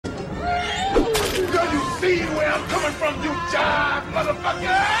run from you, jive,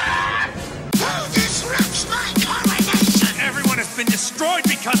 motherfucker! Who disrupts my coronation? Everyone has been destroyed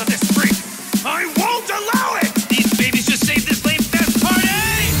because of this freak. I won't allow it! These babies just saved this lame fest party!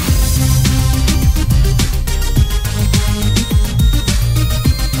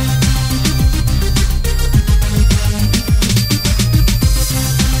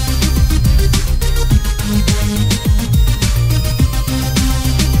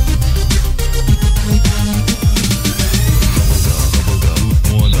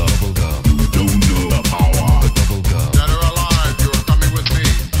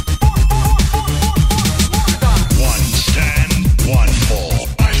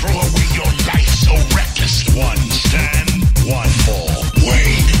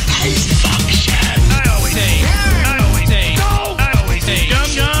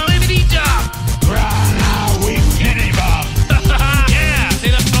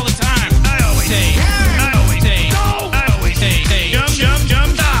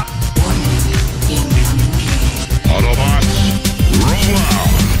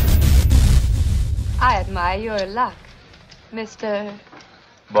 Your luck, Mr.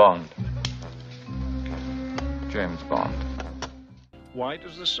 Bond. James Bond. Why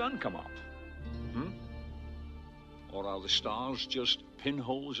does the sun come up? Or are the stars just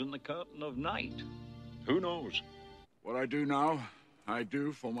pinholes in the curtain of night? Who knows? What I do now, I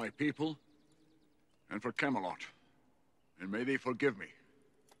do for my people and for Camelot. And may they forgive me.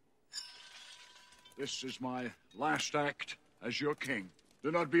 This is my last act as your king.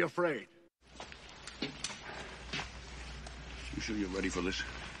 Do not be afraid. You sure you're ready for this?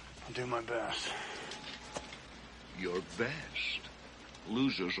 I'll do my best. Your best?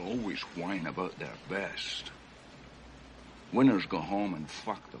 Losers always whine about their best. Winners go home and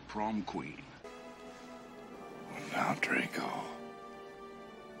fuck the prom queen. Well, now, Draco.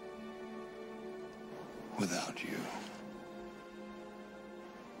 Without you,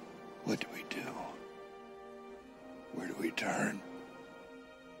 what do we do? Where do we turn?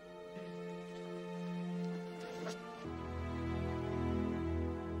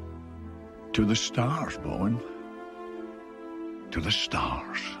 To the stars, Bowen. To the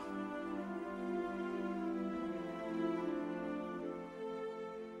stars.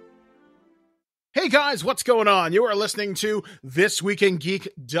 Hey guys, what's going on? You are listening to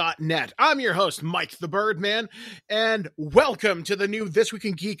ThisWeekInGeek.net. I'm your host, Mike the Birdman, and welcome to the new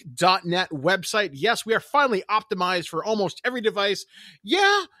ThisWeekInGeek.net website. Yes, we are finally optimized for almost every device.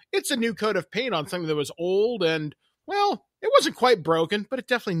 Yeah, it's a new coat of paint on something that was old and, well, it wasn't quite broken, but it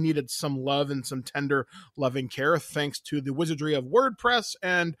definitely needed some love and some tender, loving care thanks to the wizardry of WordPress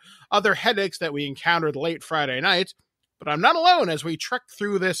and other headaches that we encountered late Friday night. But I'm not alone as we trek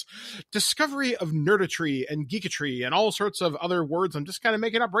through this discovery of nerditry and geekatry and all sorts of other words I'm just kind of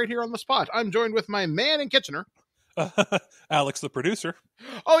making up right here on the spot. I'm joined with my man in Kitchener. Alex, the producer.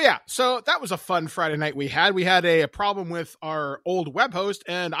 Oh, yeah. So that was a fun Friday night we had. We had a problem with our old web host,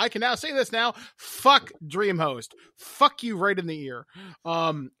 and I can now say this now. Fuck DreamHost. Fuck you right in the ear.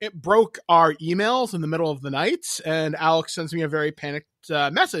 It broke our emails in the middle of the night, and Alex sends me a very panicked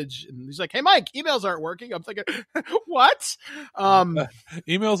message. And he's like, hey, Mike, emails aren't working. I'm thinking, what?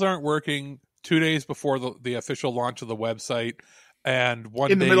 Emails aren't working 2 days before the official launch of the website. And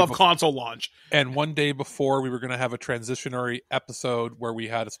in the middle of console launch. And one day before, we were going to have a transitionary episode where we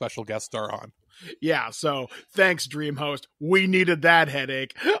had a special guest star on. Yeah, so thanks, DreamHost. We needed that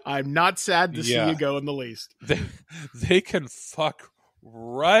headache. I'm not sad to see you go in the least. They can fuck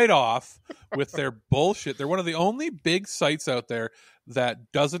right off with their bullshit. They're one of the only big sites out there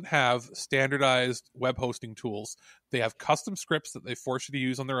that doesn't have standardized web hosting tools. They have custom scripts that they force you to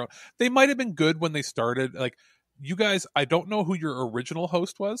use on their own. They might have been good when they started, like, you guys, I don't know who your original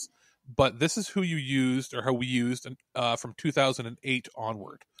host was, but this is who you used or how we used from 2008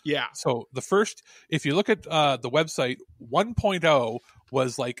 onward. Yeah. So the first, if you look at the website, 1.0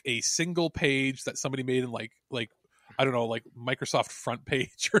 was like a single page that somebody made in like I don't know, like Microsoft front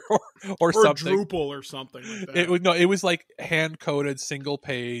page or something. Or Drupal or something like that. It was like hand-coded single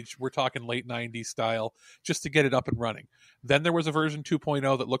page. We're talking late 90s style, just to get it up and running. Then there was a version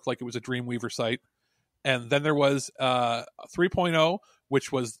 2.0 that looked like it was a Dreamweaver site. And then there was 3.0,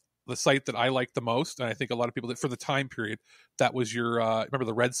 which was the site that I liked the most. And I think a lot of people, for the time period, that was your, remember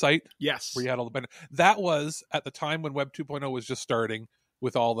the red site? Yes. Where you had all the benefits. That was at the time when Web 2.0 was just starting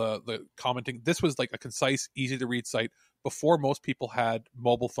with all the commenting. This was like a concise, easy to read site before most people had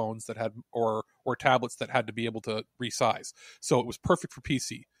mobile phones that had, or tablets that had to be able to resize. So it was perfect for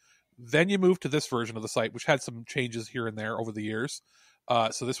PC. Then you moved to this version of the site, which had some changes here and there over the years.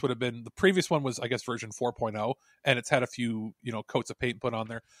 So this would have been, the previous one was, I guess, version 4.0, and it's had a few, coats of paint put on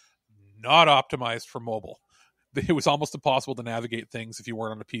there. Not optimized for mobile. it was almost impossible to navigate things if you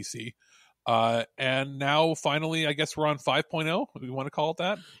weren't on a PC. And now finally, I guess we're on 5.0. We want to call it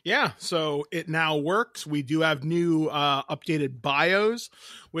that. Yeah. So it now works. We do have new updated bios,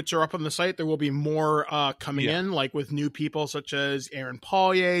 which are up on the site. There will be more coming in, like with new people such as Aaron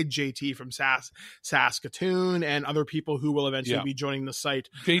Paulier, JT from Saskatoon, and other people who will eventually be joining the site.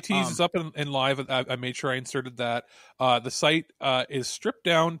 JT's is up and live. I made sure I inserted that. The site is stripped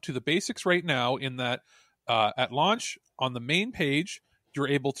down to the basics right now, in that at launch on the main page, you're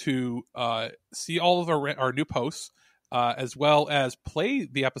able to see all of our new posts, as well as play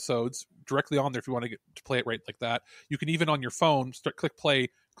the episodes directly on there if you want to get to play it right like that. You can even on your phone click play,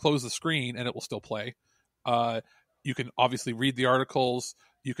 close the screen, and it will still play. You can obviously read the articles.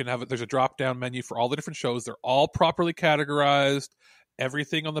 You can have there's a drop down menu for all the different shows. They're all properly categorized.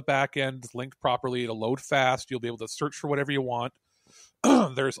 Everything on the back end is linked properly. It'll load fast. You'll be able to search for whatever you want.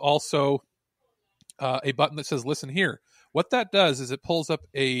 There's also a button that says "Listen here." What that does is it pulls up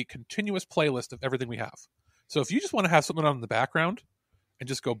a continuous playlist of everything we have. So if you just want to have something on in the background and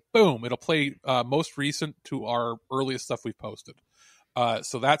just go boom, it'll play most recent to our earliest stuff we've posted.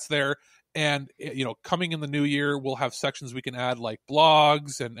 So that's there. And, coming in the new year, we'll have sections we can add like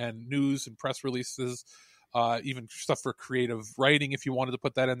blogs and news and press releases, even stuff for creative writing if you wanted to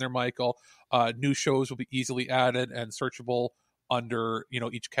put that in there, Michael. New shows will be easily added and searchable under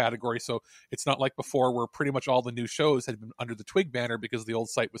each category. So it's not like before where pretty much all the new shows had been under the TWIG banner because the old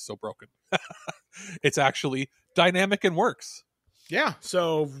site was so broken. It's actually dynamic and works. Yeah,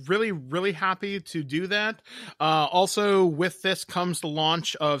 so really, really happy to do that. Also, with this comes the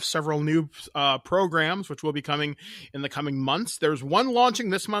launch of several new programs, which will be coming in the coming months. There's one launching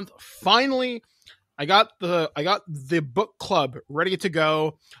this month. Finally, I got the book club ready to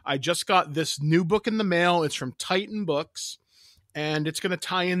go. I just got this new book in the mail. It's from Titan Books. And it's going to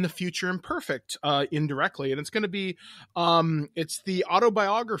tie in The Future Imperfect indirectly. And it's going to be, it's the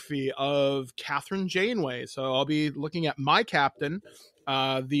autobiography of Catherine Janeway. So I'll be looking at my captain,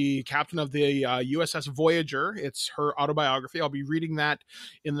 the captain of the USS Voyager. It's her autobiography. I'll be reading that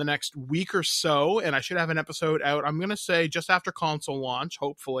in the next week or so. And I should have an episode out, I'm going to say, just after console launch,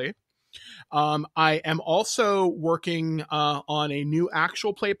 hopefully. I am also working on a new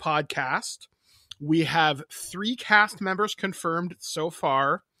actual play podcast. We have 3 cast members confirmed so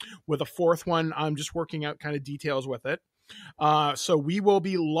far, with a 4th one. I'm just working out kind of details with it. So we will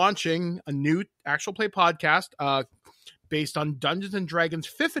be launching a new actual play podcast based on Dungeons & Dragons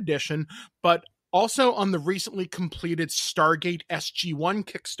 5th edition, but also on the recently completed Stargate SG-1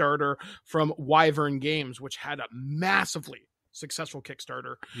 Kickstarter from Wyvern Games, which had a massively successful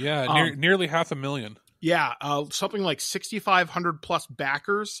Kickstarter. Yeah, nearly 500,000. Yeah, something like 6,500 plus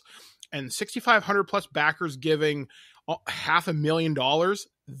backers. And 6,500 plus backers giving $500,000.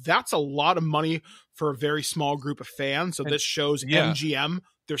 That's a lot of money for a very small group of fans. So this shows MGM,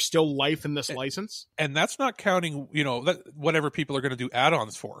 there's still life in this license. And that's not counting, whatever people are going to do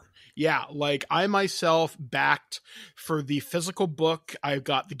add-ons for. Yeah, like I myself backed for the physical book. I've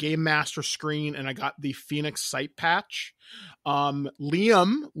got the Game Master screen and I got the Phoenix site patch.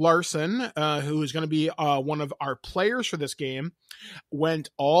 Liam Larson, who is going to be one of our players for this game, went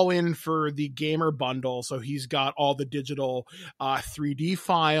all in for the gamer bundle. So he's got all the digital 3D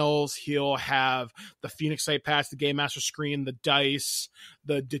files. He'll have the Phoenix site patch, the Game Master screen, the dice,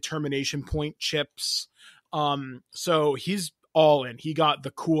 the determination point chips. So he's all in. He got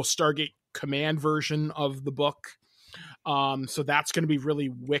the cool Stargate Command version of the book. So that's going to be really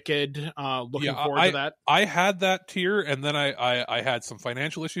wicked. Looking forward to that. I had that tier, and then I had some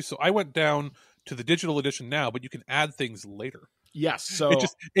financial issues, so I went down to the digital edition now, but you can add things later. Yes, so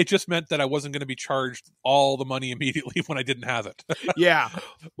it just meant that I wasn't going to be charged all the money immediately when I didn't have it. Yeah,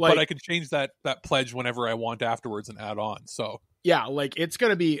 but I can change that pledge whenever I want afterwards and add on. So yeah, like it's going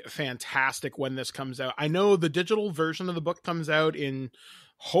to be fantastic when this comes out. I know the digital version of the book comes out in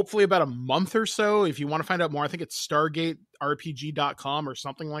hopefully about a month or so. If you want to find out more, I think it's StargateRPG.com or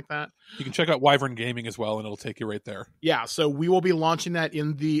something like that. You can check out Wyvern Gaming as well, and it'll take you right there. Yeah, so we will be launching that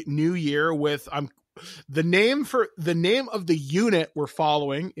in the new year with the name of the unit we're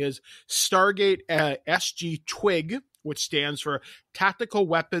following is Stargate SG TWIG, which stands for Tactical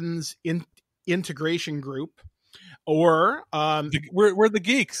Weapons Integration Group. Or we're the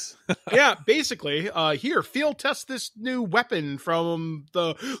geeks. Yeah, basically, here, field test this new weapon from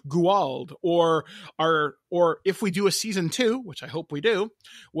the Guald, or if we do a season 2, which I hope we do,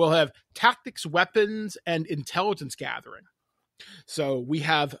 we'll have tactics, weapons, and intelligence gathering. So we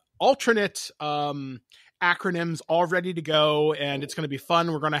have alternate acronyms all ready to go, and it's going to be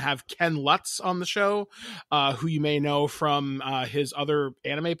fun. We're going to have Ken Lutz on the show, who you may know from his other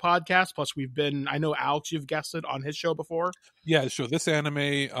anime podcast. Plus, I know Alex, you've guested on his show before. Yeah, so This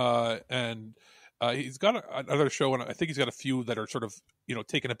Anime, and he's got another show, and I think he's got a few that are sort of,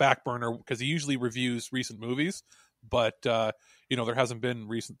 taking a back burner because he usually reviews recent movies, but there hasn't been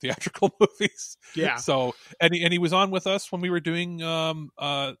recent theatrical movies. Yeah. So, and he was on with us when we were doing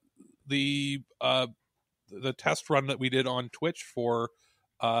the test run that we did on Twitch for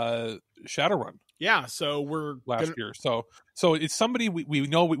Shadowrun. Yeah, so we're last year. So it's somebody we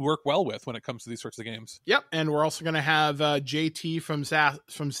know we work well with when it comes to these sorts of games. Yep, and we're also going to have JT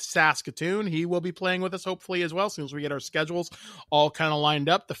from Saskatoon. He will be playing with us hopefully as well, as soon as we get our schedules all kind of lined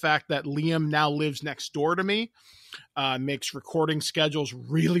up. The fact that Liam now lives next door to me makes recording schedules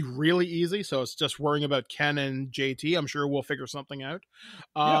really, really easy. So it's just worrying about Ken and JT. I'm sure we'll figure something out.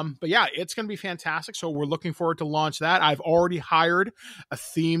 But yeah, it's going to be fantastic. So we're looking forward to launch that. I've already hired a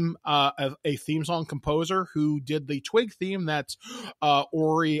theme song composer who did the TWIG theme. That's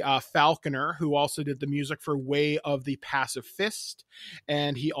Ori Falconer, who also did the music for Way of the Passive Fist.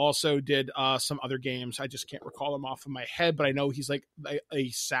 And he also did some other games. I just can't recall them off of my head, but I know he's like a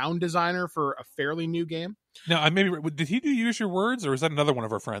sound designer for a fairly new game. Now, did he use your words, or is that another one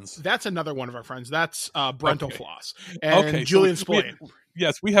of our friends? That's another one of our friends. That's Brentalfloss and Julian Spillane.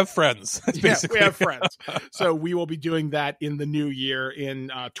 Yes, we have friends. That's basically. We have friends. So we will be doing that in the new year in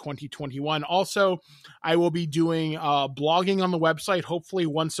 2021. Also, I will be doing blogging on the website. Hopefully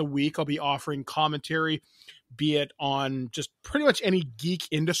once a week, I'll be offering commentary, be it on just pretty much any geek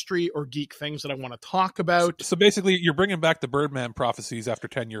industry or geek things that I want to talk about. So basically, you're bringing back the Birdman prophecies after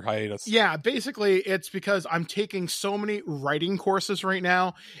 10-year hiatus. Yeah, basically, it's because I'm taking so many writing courses right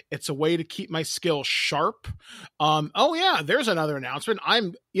now. It's a way to keep my skills sharp. Oh yeah, there's another announcement.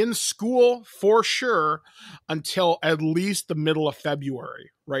 I'm in school for sure until at least the middle of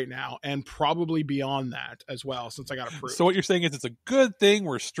February right now, and probably beyond that as well, since I got approved. So what you're saying is it's a good thing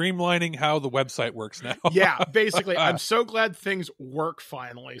we're streamlining how the website works now. Yeah, basically, I'm so glad things work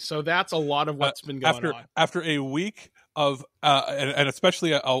finally. So that's a lot of what's been going on. After a week of, and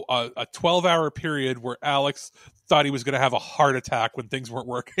especially a 12-hour period where Alex thought he was going to have a heart attack when things weren't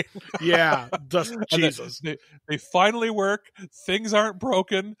working. Yeah, just Jesus. They finally work. Things aren't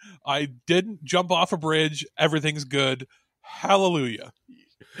broken. I didn't jump off a bridge. Everything's good. Hallelujah.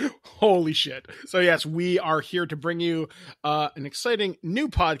 Holy shit. So yes, we are here to bring you an exciting new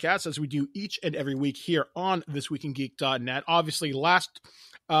podcast, as we do each and every week here on ThisWeekInGeek.net. Obviously,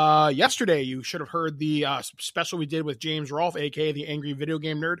 yesterday you should have heard the special we did with James Rolfe, aka the Angry Video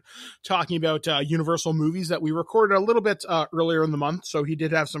Game Nerd, talking about Universal movies that we recorded a little bit earlier in the month. So he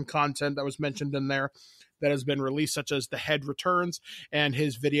did have some content that was mentioned in there that has been released, such as The Head Returns and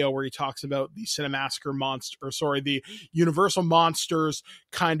his video where he talks about the the Universal monsters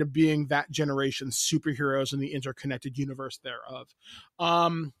kind of being that generation's superheroes in the interconnected universe thereof.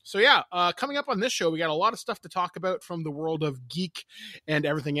 Coming up on this show, we got a lot of stuff to talk about from the world of Geek and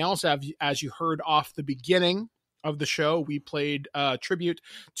everything else. As you heard off the beginning of the show, we played tribute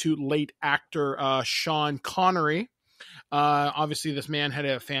to late actor Sean Connery. Obviously, this man had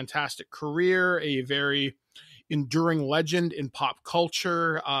a fantastic career, a very enduring legend in pop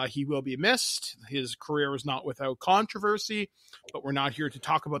culture. He will be missed. His career was not without controversy, but we're not here to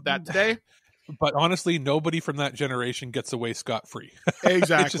talk about that today. But honestly, nobody from that generation gets away scot-free.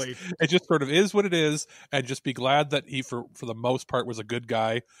 Exactly. it just sort of is what it is, and just be glad that he, for the most part, was a good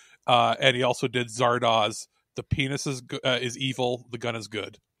guy. And he also did Zardoz. The penis is evil. The gun is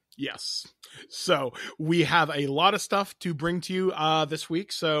good. Yes. So we have a lot of stuff to bring to you this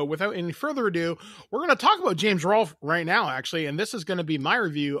week. So without any further ado, we're going to talk about James Rolfe right now, actually. And this is going to be my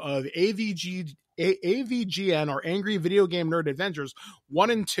review of AVGN, or Angry Video Game Nerd Adventures 1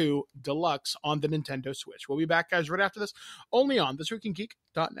 and 2 Deluxe on the Nintendo Switch. We'll be back, guys, right after this, only on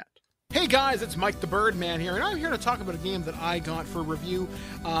ThisWeekInGeek.net. Hey guys, it's Mike the Birdman here, and I'm here to talk about a game that I got for review,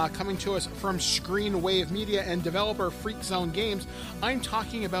 coming to us from Screen Wave Media and developer Freak Zone Games. I'm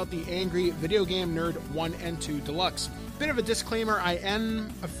talking about the Angry Video Game Nerd 1 and 2 Deluxe. Bit of a disclaimer, I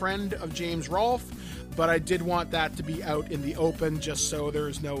am a friend of James Rolfe, but I did want that to be out in the open just so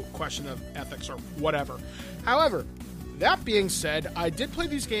there's no question of ethics or whatever. However, that being said, I did play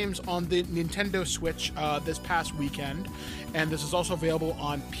these games on the Nintendo Switch this past weekend, and this is also available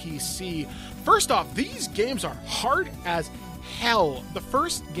on PC. First off, these games are hard as hell. The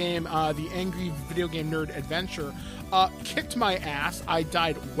first game, the Angry Video Game Nerd Adventure, kicked my ass. I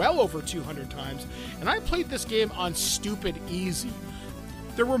died well over 200 times, and I played this game on stupid easy.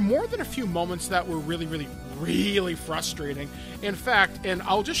 There were more than a few moments that were really, really really frustrating. In fact, and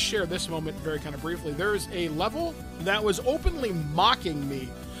I'll just share this moment very kind of briefly, there's a level that was openly mocking me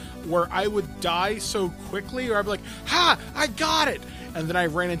where I would die so quickly, or I'd be like, ha, I got it! And then I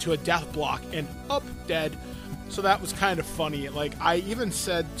ran into a death block and up, dead. So that was kind of funny. Like, I even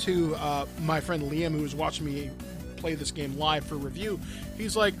said to my friend Liam, who was watching me play this game live for review,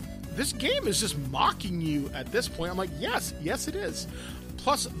 he's like, this game is just mocking you at this point. I'm like, yes it is.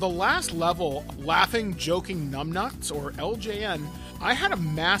 Plus, the last level, Laughing Joking Numbnuts, or LJN, I had a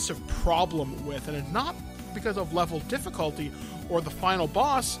massive problem with, and it's not because of level difficulty or the final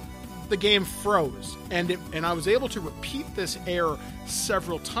boss. The game froze, and I was able to repeat this error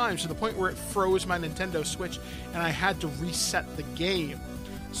several times to the point where it froze my Nintendo Switch, and I had to reset the game.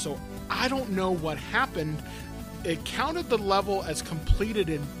 So I don't know what happened. It counted the level as completed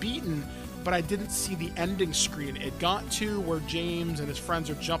and beaten, but I didn't see the ending screen. It got to where James and his friends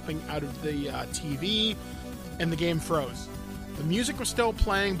are jumping out of the TV, and the game froze. The music was still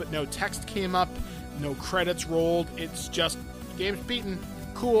playing, but no text came up, no credits rolled. It's just, game's beaten.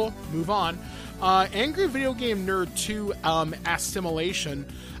 Cool, move on. Angry Video Game Nerd 2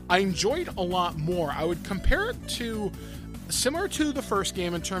 Assimilation, I enjoyed a lot more. I would compare it to, similar to the first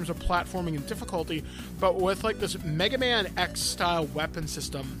game in terms of platforming and difficulty, but with like this Mega Man X style weapon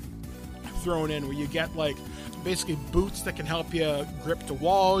system thrown in, where you get like basically boots that can help you grip to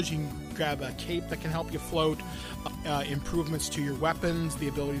walls, you can grab a cape that can help you float, improvements to your weapons, the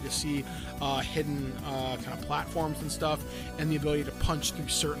ability to see hidden kind of platforms and stuff, and the ability to punch through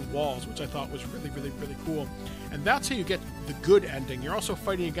certain walls, which I thought was really, really, really cool. And that's how you get the good ending. You're also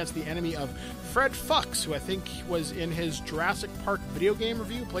fighting against the enemy of Fred Fuchs, who I think was in his Jurassic Park video game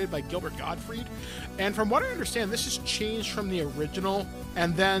review, played by Gilbert Gottfried. And from what I understand, this has changed from the original.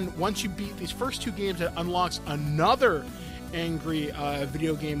 And then once you beat these first two games, it unlocks another Angry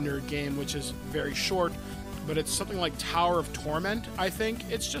Video Game Nerd game, which is very short, but it's something like Tower of Torment, I think.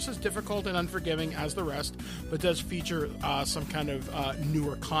 It's just as difficult and unforgiving as the rest, but does feature some kind of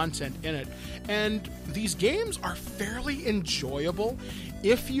newer content in it. And these games are fairly enjoyable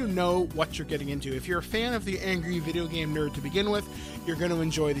if you know what you're getting into. If you're a fan of the Angry Video Game Nerd to begin with, you're going to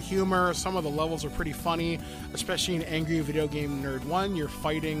enjoy the humor. Some of the levels are pretty funny, especially in Angry Video Game Nerd 1. You're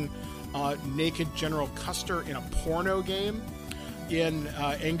fighting naked General Custer in a porno game. In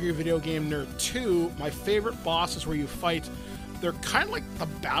Angry Video Game Nerd 2, my favorite boss is where you fight, they're kind of like the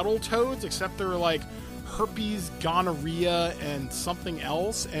Battletoads, except they're like herpes, gonorrhea, and something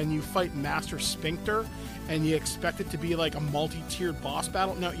else, and you fight Master Sphincter, and you expect it to be like a multi-tiered boss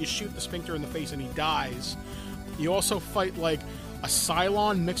battle. No, you shoot the Sphincter in the face and he dies. You also fight like a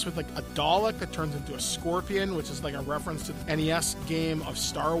Cylon mixed with like a Dalek that turns into a Scorpion, which is like a reference to the NES game of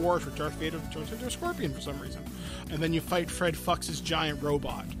Star Wars where Darth Vader turns into a Scorpion for some reason. And then you fight Fred Fuchs' giant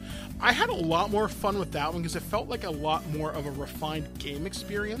robot. I had a lot more fun with that one because it felt like a lot more of a refined game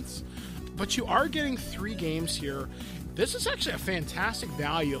experience. But you are getting 3 games here. This is actually a fantastic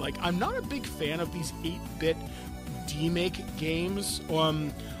value. Like, I'm not a big fan of these 8-bit demake games,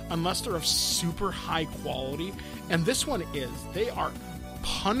 unless they're of super high quality. And this one is. They are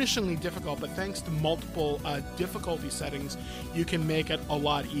punishingly difficult, but thanks to multiple difficulty settings, you can make it a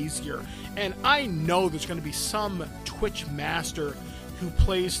lot easier. And I know there's going to be some Twitch master who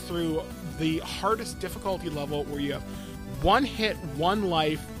plays through the hardest difficulty level where you have 1 hit, 1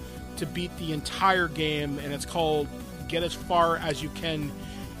 life to beat the entire game, and it's called Get As Far As You Can,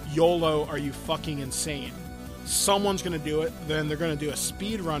 YOLO, Are You Fucking Insane? Someone's going to do it, then they're going to do a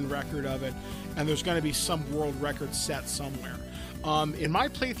speed run record of it, and there's going to be some world record set somewhere. In my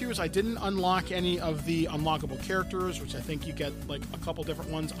playthroughs, I didn't unlock any of the unlockable characters, which I think you get like a couple different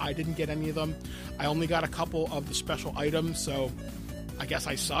ones. I didn't get any of them. I only got a couple of the special items, so I guess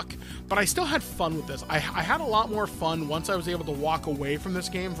I suck. But I still had fun with this. I had a lot more fun once I was able to walk away from this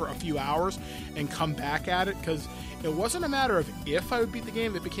game for a few hours and come back at it, because it wasn't a matter of if I would beat the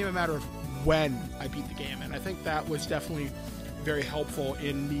game, it became a matter of when I beat the game. And I think that was definitely very helpful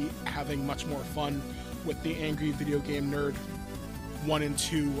in me having much more fun with the Angry Video Game Nerd 1 and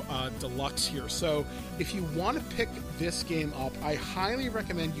 2 Deluxe here. So if you want to pick this game up, I highly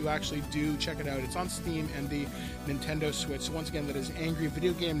recommend you actually do check it out. It's on Steam and the Nintendo Switch. So once again, that is Angry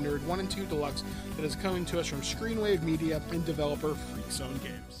Video Game Nerd 1 and 2 Deluxe, that is coming to us from Screenwave Media and developer Freakzone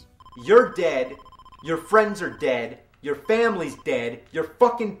Games. You're dead. Your friends are dead. Your family's dead. Your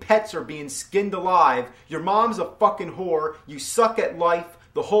fucking pets are being skinned alive. Your mom's a fucking whore. You suck at life.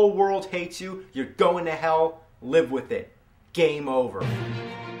 The whole world hates you. You're going to hell. Live with it. Game over.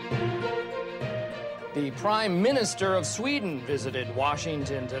 The Prime Minister of Sweden visited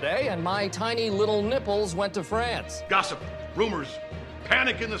Washington today, and my tiny little nipples went to France. Gossip, rumors,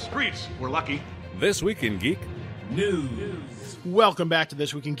 panic in the streets. We're lucky. This Week in Geek News. Welcome back to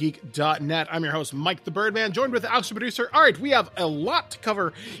ThisWeekInGeek.net. I'm your host, Mike the Birdman, joined with Alex the Producer. All right, we have a lot to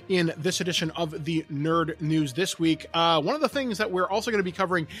cover in this edition of the Nerd News this week. One of the things that we're also going to be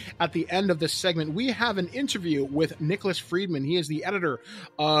covering at the end of this segment, we have an interview with Nicholas Friedman. He is the editor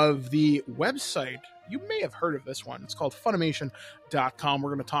of the website. You may have heard of this one. It's called Funimation.com.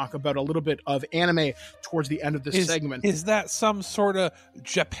 We're going to talk about a little bit of anime towards the end of this segment. Is that some sort of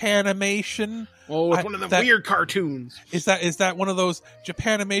Japanimation? Oh, it's one of the weird cartoons. Is that one of those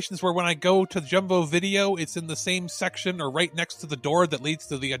Japanimations where when I go to Jumbo Video, it's in the same section or right next to the door that leads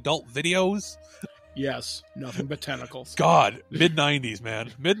to the adult videos? Yes, nothing but tentacles. God, mid-90s,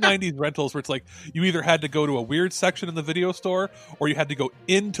 man. Mid-90s rentals where it's like you either had to go to a weird section in the video store or you had to go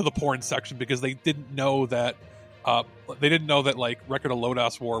into the porn section because they didn't know that like Record of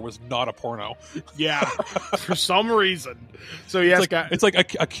Lodas War was not a porno. Yeah, for some reason. So yes, it's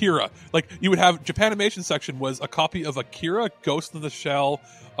like Akira. Like you would have Japanimation section was a copy of Akira, Ghost in the Shell,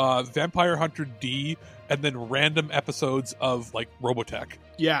 Vampire Hunter D, and then random episodes of like Robotech.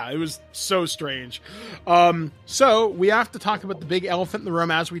 Yeah, it was so strange. So we have to talk about the big elephant in the room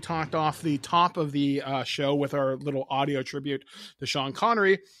as we talked off the top of the show with our little audio tribute to Sean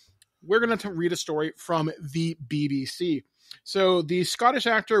Connery. We're going to read a story from the BBC. So the Scottish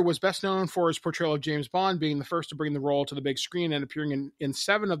actor was best known for his portrayal of James Bond, being the first to bring the role to the big screen and appearing in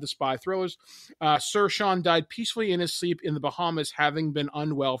 7 of the spy thrillers. Sir Sean died peacefully in his sleep in the Bahamas, having been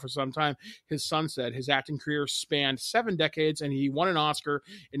unwell for some time. His son said his acting career spanned 7 decades, and he won an Oscar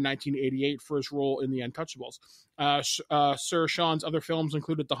in 1988 for his role in The Untouchables. Sir Sean's other films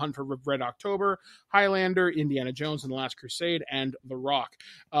included The Hunt for Red October, Highlander, Indiana Jones and the Last Crusade, and The Rock.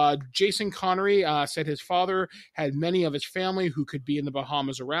 Jason Connery said his father had many of his family who could be in the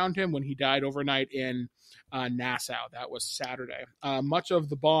Bahamas around him when he died overnight in Nassau. That was Saturday. Much of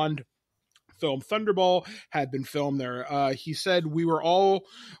the Bond film Thunderball had been filmed there. He said, we were all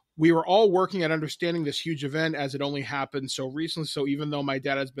working at understanding this huge event as it only happened so recently, so even though my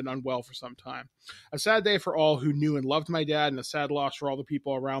dad has been unwell for some time. A sad day for all who knew and loved my dad, and a sad loss for all the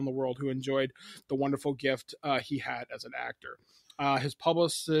people around the world who enjoyed the wonderful gift he had as an actor. His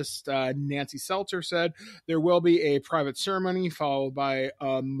publicist, Nancy Seltzer, said there will be a private ceremony followed by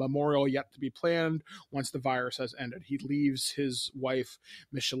a memorial yet to be planned once the virus has ended. He leaves his wife,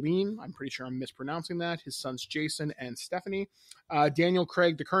 Micheline. I'm pretty sure I'm mispronouncing that. His sons, Jason and Stephanie. Daniel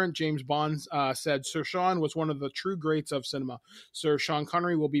Craig, the current James Bond, said Sir Sean was one of the true greats of cinema. Sir Sean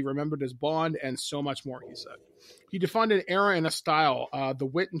Connery will be remembered as Bond and so much more, he said. He defined an era and a style. The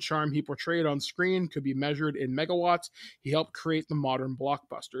wit and charm he portrayed on screen could be measured in megawatts. He helped create the modern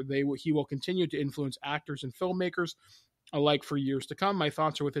blockbuster. He will continue to influence actors and filmmakers alike for years to come. My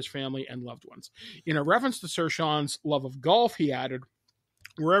thoughts are with his family and loved ones. In a reference to Sir Sean's love of golf, he added,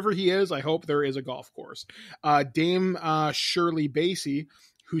 wherever he is, I hope there is a golf course. Dame Shirley Bassey,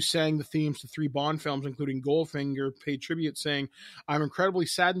 who sang the themes to 3 Bond films, including Goldfinger, paid tribute, saying, I'm incredibly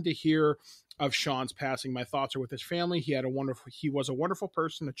saddened to hear of Sean's passing. My thoughts are with his family. He was a wonderful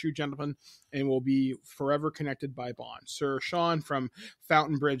person, a true gentleman, and will be forever connected by Bond. Sir Sean from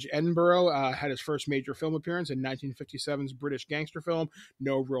Fountain Bridge, Edinburgh, had his first major film appearance in 1957's British gangster film,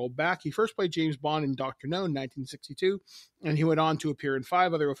 No Roll Back. He first played James Bond in Dr. No in 1962, and he went on to appear in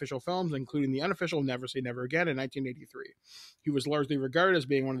 5 other official films, including the unofficial Never Say Never Again in 1983. He was largely regarded as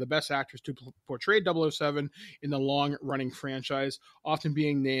being one of the best actors to portray 007 in the long-running franchise, often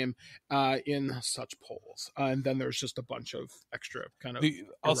being named in such polls. And then there's just a bunch of extra kind of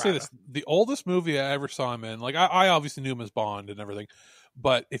I'll say this, the oldest movie I ever saw him in, like I obviously knew him as Bond and everything,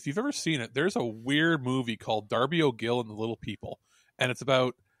 but if you've ever seen it, there's a weird movie called Darby O'Gill and the Little People, and it's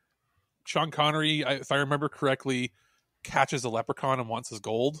about Sean Connery, if I remember correctly, catches a leprechaun and wants his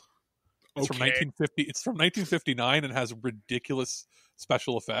gold. It's from 1950. It's from 1959 and has ridiculous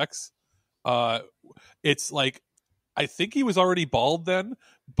special effects. It's like, I think he was already bald then,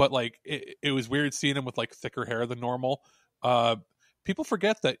 but like it was weird seeing him with like thicker hair than normal. People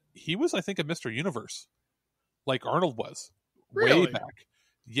forget that he was, I think, a Mr. Universe, like Arnold was, really? Way back.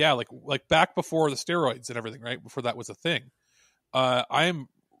 Yeah, like back before the steroids and everything, right? Before that was a thing. I'm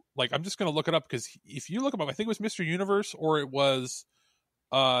just gonna look it up because if you look him up, I think it was Mr. Universe or it was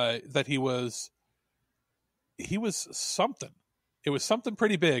that he was something. It was something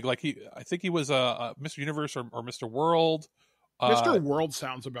pretty big. Like I think he was a Mr. Universe or Mr. World. Mr. World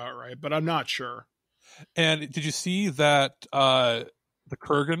sounds about right, but I'm not sure. And did you see that the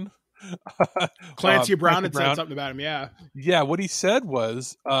Kurgan? Clancy Brown had said something about him, yeah. Yeah, what he said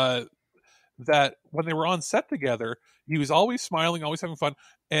was that when they were on set together, he was always smiling, always having fun,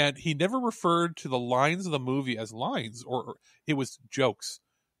 and he never referred to the lines of the movie as lines, or it was jokes.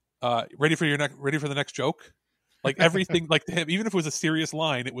 ready for the next joke. Like everything, like to him, even if it was a serious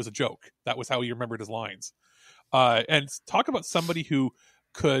line, it was a joke. That was how he remembered his lines. And talk about somebody who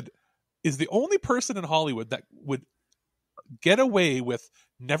is the only person in Hollywood that would get away with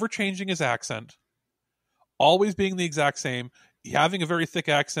never changing his accent, always being the exact same, having a very thick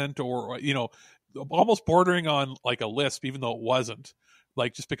accent, or almost bordering on like a lisp, even though it wasn't,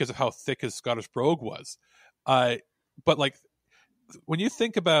 like just because of how thick his Scottish brogue was. But like when you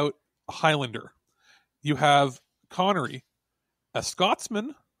think about Highlander, you have Connery, a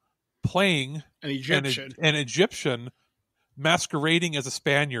Scotsman playing an Egyptian masquerading as a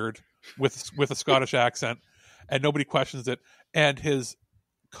Spaniard with a Scottish accent, and nobody questions it. And his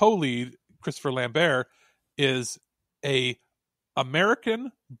co-lead, Christopher Lambert, is a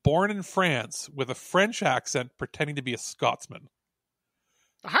American born in France with a French accent pretending to be a Scotsman.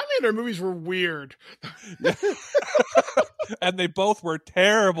 The Highlander movies were weird. And they both were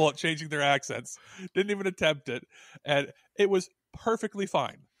terrible at changing their accents. Didn't even attempt it. And it was perfectly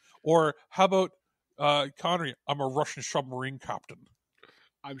fine. Or how about Connery? I'm a Russian submarine captain.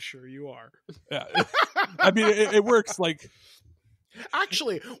 I'm sure you are. Yeah. I mean, it works. Like,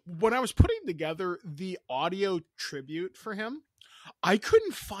 actually, when I was putting together the audio tribute for him, I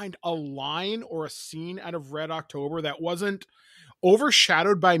couldn't find a line or a scene out of Red October that wasn't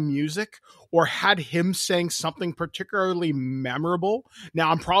overshadowed by music or had him saying something particularly memorable.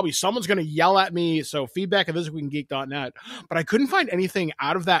 Now, someone's going to yell at me, so feedback at ThisWeekInGeek.net, but I couldn't find anything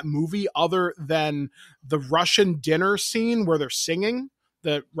out of that movie other than the Russian dinner scene where they're singing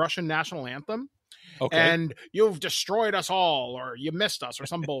the Russian national anthem. Okay. And you've destroyed us all, or you missed us, or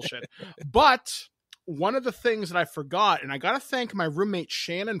some bullshit. But one of the things that I forgot, and I got to thank my roommate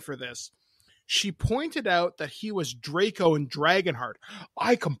Shannon for this, she pointed out that he was Draco in Dragonheart.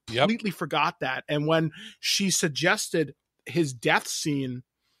 I completely forgot that. And when she suggested his death scene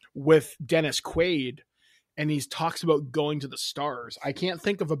with Dennis Quaid, and he talks about going to the stars, I can't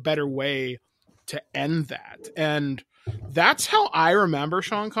think of a better way to end that. And that's how I remember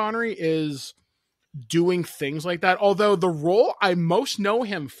Sean Connery, is doing things like that. Although the role I most know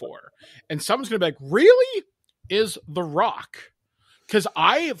him for, and someone's going to be like, really? Is The Rock. Because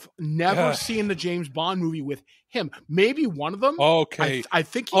I've never seen the James Bond movie with him. Maybe one of them. Okay. I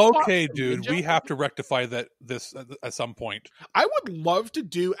think okay, dude. We have to rectify this at some point. I would love to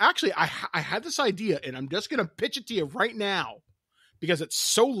do... Actually, I had this idea, and I'm just going to pitch it to you right now, because it's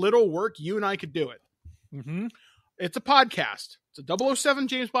so little work, you and I could do it. Mm-hmm. It's a podcast. It's a 007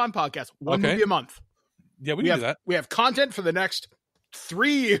 James Bond podcast. One movie a month. Yeah, we can do that. We have content for the next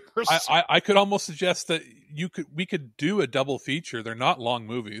 3 years. I could almost suggest that we could do a double feature. They're not long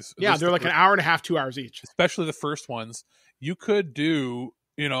movies. Yeah, they're like an hour and a half, 2 hours each. Especially the first ones. You could do,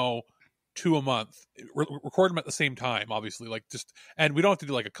 2 a month. Record them at the same time, obviously. And we don't have to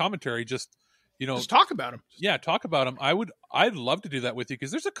do like a commentary. Just talk about them. Yeah, talk about them. I'd love to do that with you,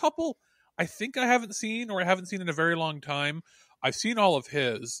 because there's a couple I think I haven't seen, or I haven't seen in a very long time. I've seen all of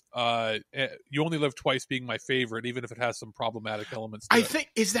his. You Only Live Twice being my favorite, even if it has some problematic elements to it. think,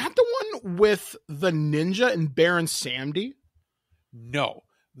 is that the one with the ninja and Baron Samedi? No,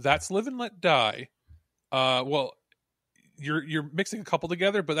 that's Live and Let Die. Well, you're mixing a couple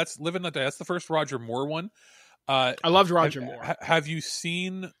together, but that's Live and Let Die. That's the first Roger Moore one. I loved Roger Moore. Have you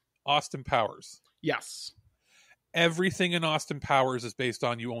seen Austin Powers? Yes. Everything in Austin Powers is based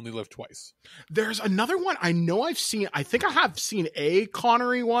on You Only Live Twice. There's another one I know I've seen. I think I have seen a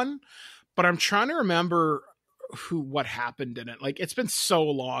Connery one, but I'm trying to remember what happened in it. Like, it's been so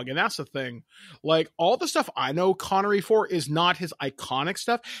long, and that's the thing. Like, all the stuff I know Connery for is not his iconic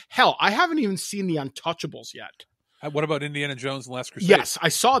stuff. Hell, I haven't even seen The Untouchables yet. What about Indiana Jones and Last Crusade? Yes, I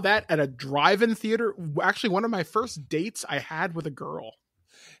saw that at a drive-in theater. Actually, one of my first dates I had with a girl.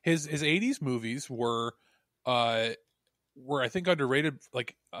 His 80s movies were I think underrated.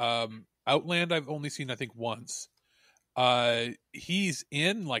 Like Outland, I've only seen I think once. He's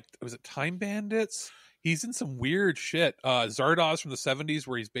in was it Time Bandits? He's in some weird shit. Zardoz from the 70s,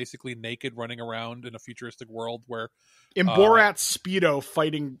 where he's basically naked running around in a futuristic world where in Borat's Speedo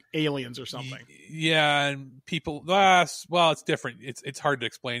fighting aliens or something. Yeah, and people well, it's different. It's hard to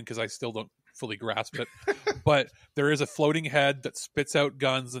explain because I still don't fully grasp it. But there is a floating head that spits out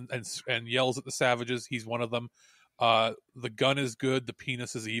guns and yells at the savages. He's one of them. The gun is good, the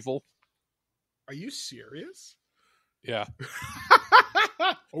penis is evil. Are you serious? Yeah.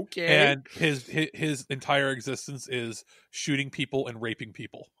 Okay. And his entire existence is shooting people and raping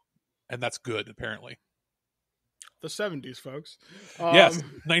people. And that's good, apparently. the 70s, folks. Yes,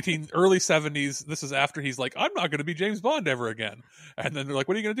 early 70s. This is after he's like, I'm not going to be James Bond ever again. And then they're like,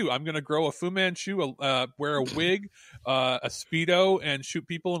 what are you going to do? I'm going to grow a Fu Manchu, wear a wig, a Speedo, and shoot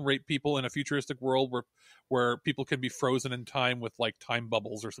people and rape people in a futuristic world where people can be frozen in time with like time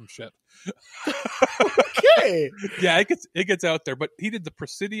bubbles or some shit. Okay. Yeah, it gets out there. But he did the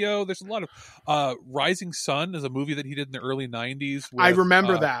Presidio. There's a lot of Rising Sun is a movie that he did in the early 90s. I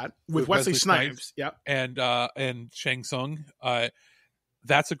remember that with Wesley Snipes. Yep. And Shang Tsung.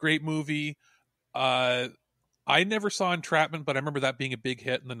 That's a great movie. I never saw Entrapment, but I remember that being a big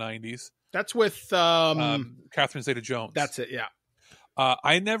hit in the 90s. That's with Catherine Zeta-Jones. That's it, yeah.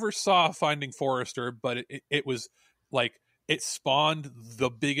 I never saw Finding Forrester, but it was like it spawned the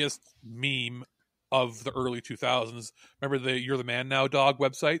biggest meme of the early 2000s. Remember the You're the Man Now dog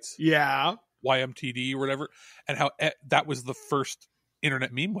websites? Yeah. YMTD or whatever, and how that was the first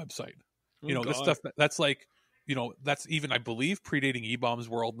internet meme website. This stuff that's like, that's even, I believe, predating E-Bombs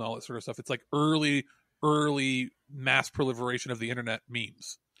World and all that sort of stuff. It's like early mass proliferation of the internet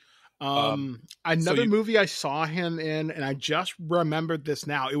memes. Another movie I saw him in, and I just remembered this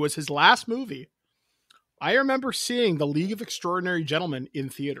now. It was his last movie. I remember seeing The League of Extraordinary Gentlemen in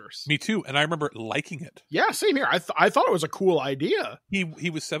theaters. Me too, and I remember liking it. Yeah, same here. I thought it was a cool idea. He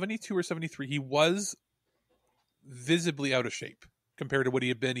was 72 or 73. He was visibly out of shape compared to what he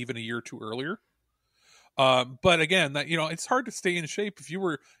had been even a year or two earlier. But again, that it's hard to stay in shape if you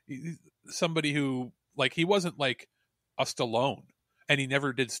were somebody who, like, he wasn't like a Stallone, and he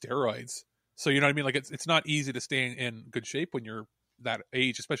never did steroids. So you know what I mean? Like it's not easy to stay in good shape when you're that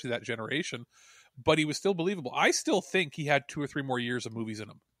age, especially that generation. But he was still believable. I still think he had 2 or 3 more years of movies in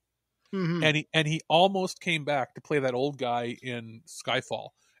him. Mm-hmm. And he almost came back to play that old guy in Skyfall,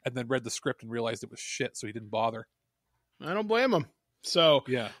 and then read the script and realized it was shit, so he didn't bother. I don't blame him. So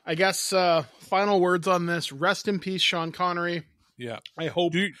yeah, I guess final words on this. Rest in peace, Sean Connery. Yeah. I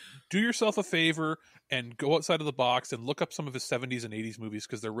hope do yourself a favor and go outside of the box and look up some of his 70s and 80s movies,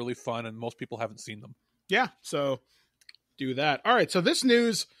 because they're really fun and most people haven't seen them. Yeah, so do that. All right, so this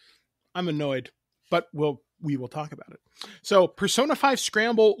news, I'm annoyed, but we will talk about it. So Persona 5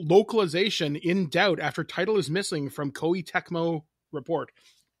 Scramble localization in doubt after title is missing from Koei Tecmo report.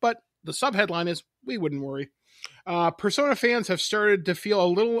 But the subheadline is, we wouldn't worry. Persona fans have started to feel a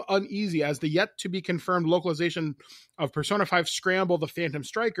little uneasy as the yet-to-be-confirmed localization of Persona 5 Scramble the Phantom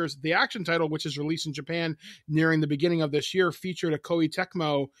Strikers, the action title, which is released in Japan nearing the beginning of this year, featured in a Koei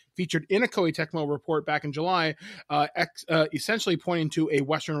Tecmo report back in July, essentially pointing to a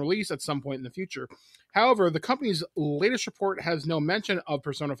Western release at some point in the future. However, the company's latest report has no mention of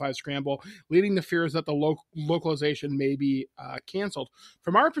Persona 5 Scramble, leading to fears that the localization may be canceled.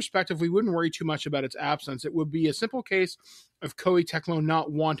 From our perspective, we wouldn't worry too much about its absence. It would be a simple case of Koei Tecmo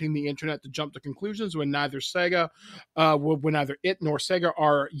not wanting the internet to jump to conclusions when neither it nor Sega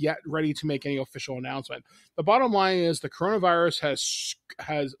are yet ready to make any official announcement. The bottom line is the coronavirus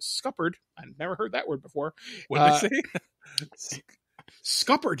has scuppered. I've never heard that word before. What did they say?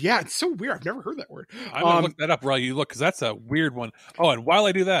 Scuppered, yeah, it's so weird. I've never heard that word. I'm gonna look that up while you look, because that's a weird one. Oh, and while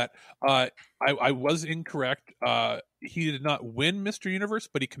I do that, I was incorrect. He did not win Mr. Universe,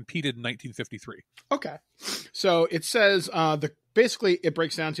 but he competed in 1953. Okay, so it says basically it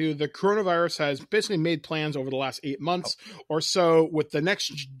breaks down to the coronavirus has basically made plans over the last 8 months or so with the next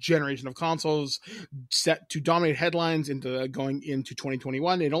generation of consoles set to dominate headlines going into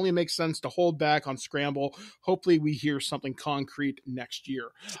 2021. It only makes sense to hold back on Scramble. Hopefully we hear something concrete next year.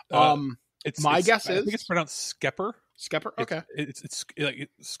 My guess is, I think it's pronounced skepper. Skepper? Okay. It's like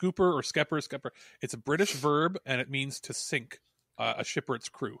scooper or skepper. It's a British verb, and it means to sink a ship or its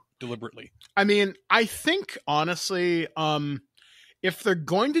crew deliberately. I mean, I think, honestly, if they're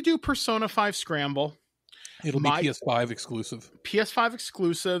going to do Persona 5 Scramble, it'll be PS5 exclusive. PS5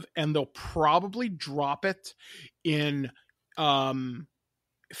 exclusive, and they'll probably drop it in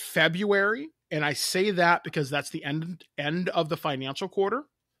February. And I say that because that's the end of the financial quarter.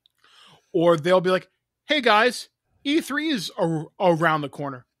 Or they'll be like, hey guys, E3 is around the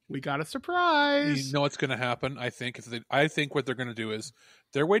corner. We got a surprise. You know what's going to happen? I think what they're going to do is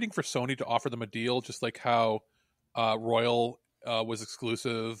they're waiting for Sony to offer them a deal, just like how Royal was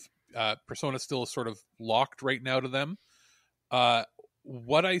exclusive. Persona still is sort of locked right now to them.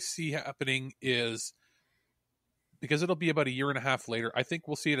 What I see happening is, because it'll be about a year and a half later, I think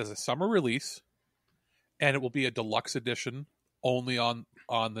we'll see it as a summer release, and it will be a deluxe edition only on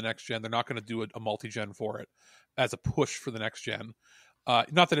the next gen. They're not going to do a multi-gen for it as a push for the next gen.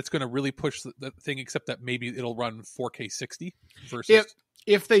 Not that it's going to really push the thing, except that maybe it'll run 4K 60 versus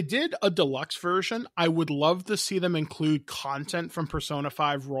If they did a deluxe version, I would love to see them include content from Persona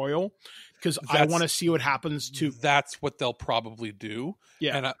 5 Royal, because I want to see what happens to. That's what they'll probably do.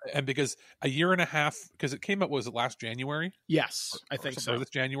 Yeah, and because a year and a half, because it came out, was it last January? Yes, I think so. Or this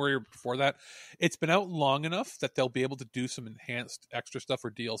January or before that, it's been out long enough that they'll be able to do some enhanced extra stuff or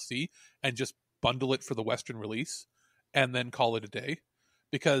DLC and just bundle it for the Western release, and then call it a day,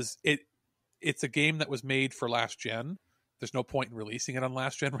 because it's a game that was made for last gen. There's no point in releasing it on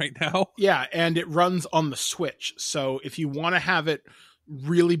last gen right now. Yeah, and it runs on the Switch. So if you want to have it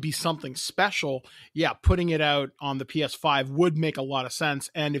really be something special, yeah, putting it out on the PS5 would make a lot of sense.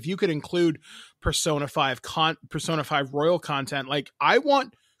 And if you could include Persona 5 Royal content, like I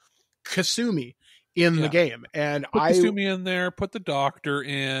want Kasumi in the game, and put Kasumi in there, put the Doctor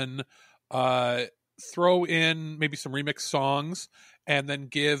in, throw in maybe some remix songs, and then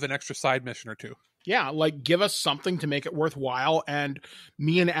give an extra side mission or two. Yeah, like give us something to make it worthwhile. And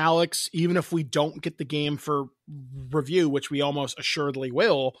me and Alex, even if we don't get the game for review, which we almost assuredly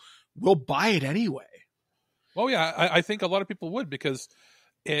will, we'll buy it anyway. Well, yeah, I think a lot of people would, because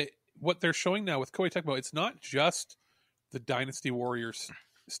what they're showing now with Koei Tecmo, it's not just the Dynasty Warriors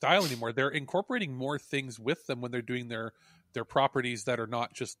style anymore. They're incorporating more things with them when they're doing their properties that are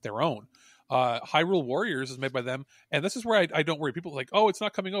not just their own. Hyrule Warriors is made by them, and this is where I don't worry. People are like, oh, it's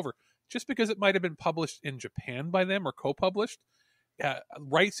not coming over. Just because it might have been published in Japan by them or co-published,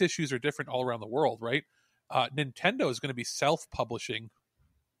 rights issues are different all around the world, right? Nintendo is going to be self-publishing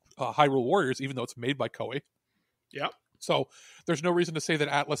Hyrule Warriors, even though it's made by Koei. Yeah. So there's no reason to say that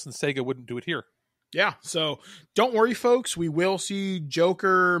Atlas and Sega wouldn't do it here. Yeah, so don't worry, folks. We will see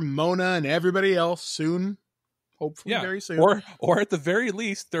Joker, Mona, and everybody else soon. Hopefully very soon. Or at the very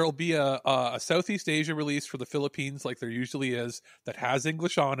least, there'll be a Southeast Asia release for the Philippines, like there usually is, that has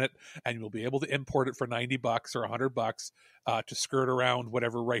English on it, and you'll be able to import it for $90 or $100 to skirt around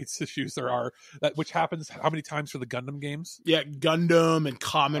whatever rights issues there are. Which happens how many times for the Gundam games? Yeah, Gundam and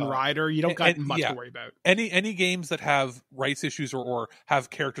Kamen Rider. You don't got much to worry about. Any games that have rights issues or have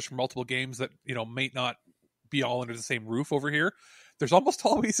characters from multiple games that may not be all under the same roof over here. There's almost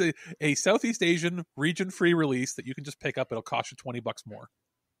always a Southeast Asian region-free release that you can just pick up. It'll cost you $20 more.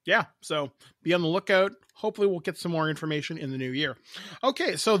 Yeah, so be on the lookout. Hopefully we'll get some more information in the new year.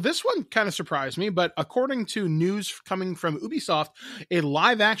 Okay, so this one kind of surprised me, but according to news coming from Ubisoft, a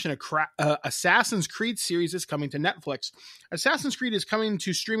live-action Assassin's Creed series is coming to Netflix. Assassin's Creed is coming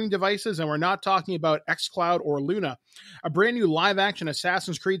to streaming devices, and we're not talking about xCloud or Luna. A brand new live-action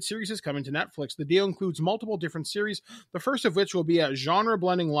Assassin's Creed series is coming to Netflix. The deal includes multiple different series, the first of which will be a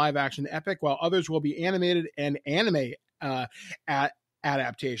genre-blending live-action epic, while others will be animated and anime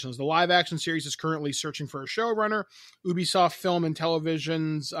adaptations. The live action series is currently searching for a showrunner. Ubisoft Film and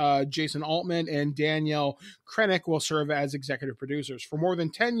Television's Jason Altman and Danielle Krennic will serve as executive producers. For more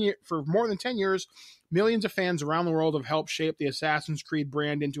than 10 years, millions of fans around the world have helped shape the Assassin's Creed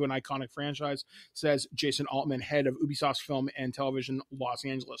brand into an iconic franchise, says Jason Altman, head of Ubisoft's Film and Television Los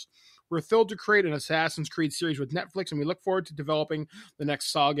Angeles. We're thrilled to create an Assassin's Creed series with Netflix, and we look forward to developing the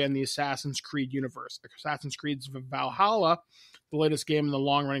next saga in the Assassin's Creed universe. Assassin's Creed's Valhalla, the latest game in the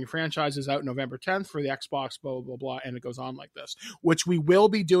long-running franchise, is out November 10th for the Xbox, blah, blah, blah, and it goes on like this, which we will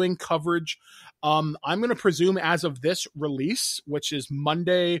be doing coverage. I'm going to presume as of this release, which is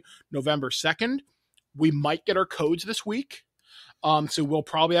Monday, November 2nd, we might get our codes this week. So we'll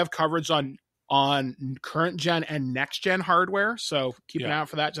probably have coverage on current gen and next gen hardware. So keep an eye out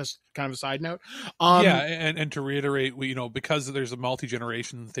for that. Just kind of a side note. And to reiterate, because there's a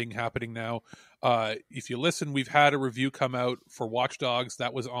multi-generation thing happening now, if you listen, we've had a review come out for Watch Dogs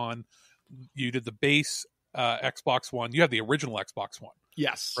that was on, you did the base Xbox One. You had the original Xbox One.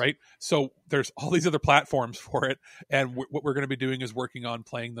 Yes. Right. So there's all these other platforms for it. And what we're going to be doing is working on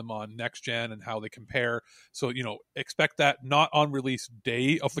playing them on next gen and how they compare. So, expect that not on release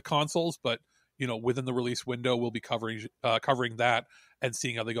day of the consoles, but within the release window, we'll be covering that and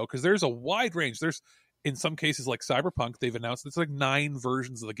seeing how they go. Because there's a wide range. There's, in some cases, like Cyberpunk, they've announced it's like 9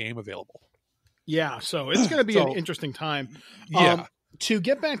 versions of the game available. Yeah, so it's going to be an interesting time. Yeah. To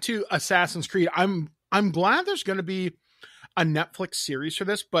get back to Assassin's Creed, I'm glad there's going to be a Netflix series for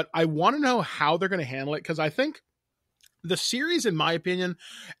this, but I want to know how they're going to handle it, because I think the series, in my opinion,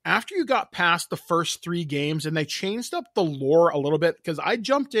 after you got past the first 3 games and they changed up the lore a little bit, because I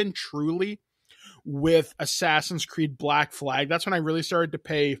jumped in truly with Assassin's Creed Black Flag. That's when I really started to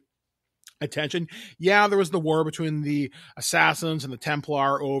pay attention. Yeah, there was the war between the Assassins and the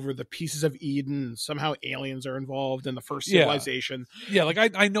Templar over the pieces of Eden, and somehow aliens are involved in the first civilization. Yeah, like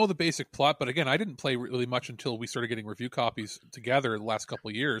I know the basic plot, but again, I didn't play really much until we started getting review copies together the last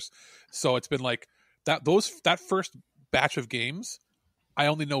couple of years. So it's been like that first batch of games I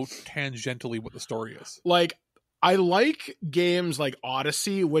only know tangentially what the story is. Like, I like games like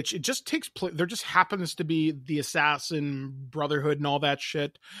Odyssey, which it just takes place. There just happens to be the Assassin Brotherhood and all that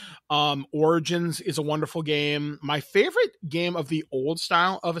shit. Origins is a wonderful game. My favorite game of the old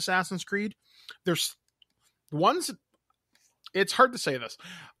style of Assassin's Creed, there's ones. It's hard to say this.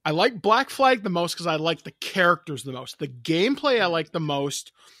 I like Black Flag the most because I like the characters the most. The gameplay I like the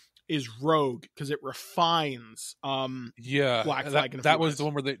most is Rogue because it refines Black Flag. That was the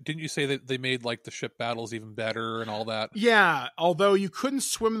one where didn't you say that they made like the ship battles even better and all that? Yeah, although you couldn't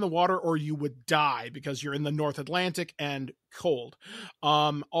swim in the water or you would die because you're in the North Atlantic and cold.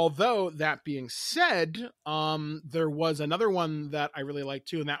 Although that being said, there was another one that I really liked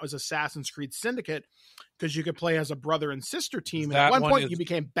too, and that was Assassin's Creed Syndicate because you could play as a brother and sister team, and at one point you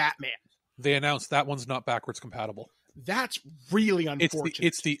became Batman. They announced that one's not backwards compatible. That's really unfortunate.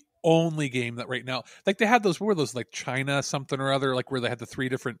 It's the only game that right now, like they had those, what were those, like China something or other, like where they had the three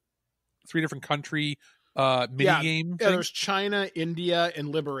different country mini game. Yeah, there's China, India, and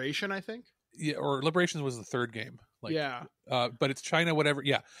Liberation, I think. Yeah, or Liberation was the third game. Like, yeah. But it's China, whatever.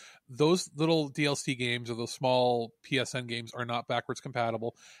 Yeah. Those little DLC games or those small PSN games are not backwards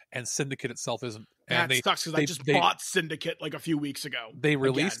compatible, and Syndicate itself isn't. And that sucks because I just bought Syndicate like a few weeks ago. They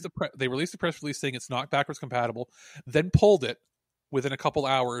released the press release saying it's not backwards compatible, then pulled it within a couple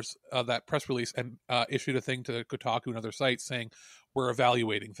hours of that press release and issued a thing to Kotaku and other sites saying we're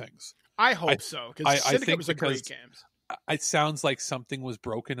evaluating things. I hope so because Syndicate was a great game. It sounds like something was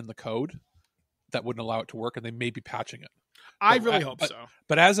broken in the code that wouldn't allow it to work, and they may be patching it. I really hope so.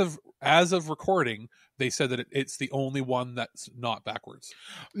 But as of recording, they said that it's the only one that's not backwards.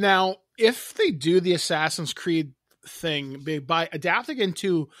 Now, if they do the Assassin's Creed thing by adapting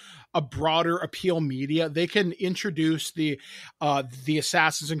into a broader appeal media, they can introduce the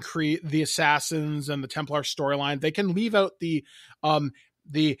Assassin's Creed, the Assassins and the Templar storyline. They can leave out the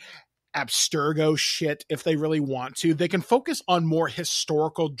Abstergo shit if they really want to. They can focus on more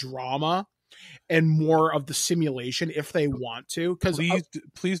historical drama and more of the simulation if they want to. Because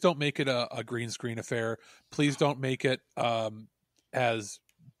please don't make it a green screen affair. Please don't make it as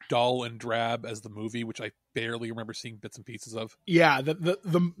dull and drab as the movie, which I barely remember seeing bits and pieces of. Yeah,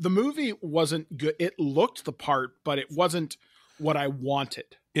 the movie wasn't good. It looked the part, but it wasn't what I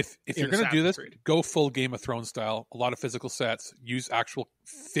wanted. If you're going to do this, go full Game of Thrones style. A lot of physical sets. Use actual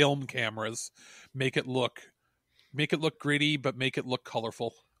film cameras. Make it look gritty, but make it look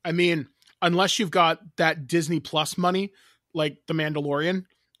colorful. I mean, unless you've got that Disney Plus money, like The Mandalorian,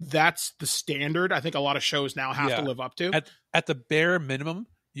 that's the standard. I think a lot of shows now have to live up to. At the bare minimum,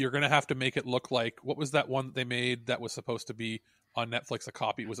 you're going to have to make it look like, what was that one that they made that was supposed to be on Netflix, a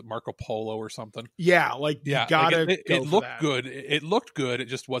copy? Was it Marco Polo or something? Yeah, like you gotta it looked good. It looked good. It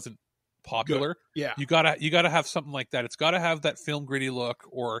just wasn't popular. Good. Yeah. You gotta have something like that. It's gotta have that film gritty look,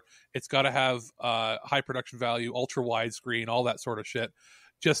 or it's gotta have high production value, ultra widescreen, all that sort of shit.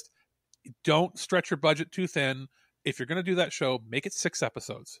 Just don't stretch your budget too thin. If you're going to do that show, make it 6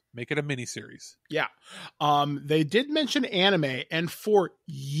 episodes. Make it a miniseries. Yeah. They did mention anime, and for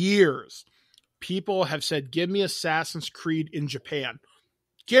years, people have said, give me Assassin's Creed in Japan.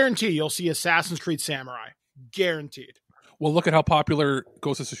 Guarantee you'll see Assassin's Creed Samurai. Guaranteed. Well, look at how popular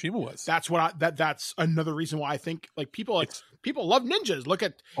Ghost of Tsushima was. That's another reason why I think like people love ninjas. Look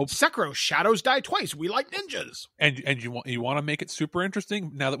at Sekiro, Shadows Die Twice. We like ninjas. And you want to make it super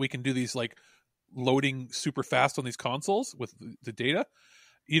interesting now that we can do these like loading super fast on these consoles with the data.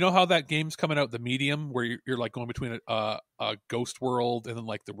 You know how that game's coming out, the Medium, where you're like going between a ghost world and then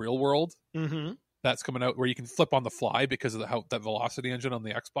like the real world. Mm-hmm. That's coming out where you can flip on the fly because of that velocity engine on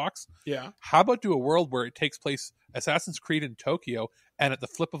the Xbox. Yeah. How about do a world where it takes place Assassin's Creed in Tokyo, and at the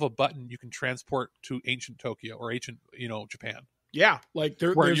flip of a button you can transport to ancient Tokyo or ancient Japan. Yeah, like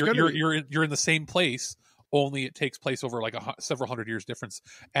you're in the same place, only it takes place over like several hundred years difference,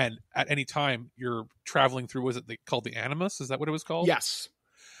 and at any time you're traveling through. Was it called the Animus? Is that what it was called? Yes.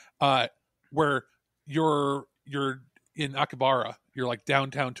 Where you're in Akihabara, you're like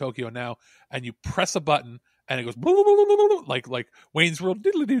downtown Tokyo now, and you press a button and it goes like Wayne's World,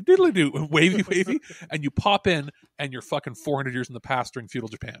 diddly doo, wavy, and you pop in and you're fucking 400 years in the past during feudal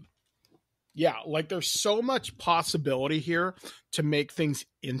Japan. Yeah, like there's so much possibility here to make things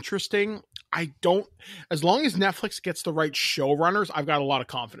interesting. As long as Netflix gets the right showrunners, I've got a lot of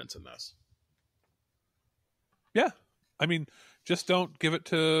confidence in this. Yeah, I mean, just don't give it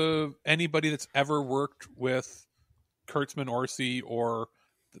to anybody that's ever worked with Kurtzman, Orsi, or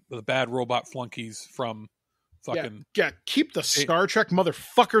the bad robot flunkies from fucking... Yeah, keep the Star Trek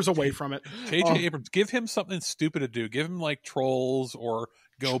motherfuckers away from it. J.J. Abrams, give him something stupid to do. Give him like Trolls or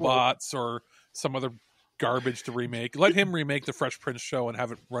GoBots or some other garbage to remake. Let him remake the Fresh Prince show and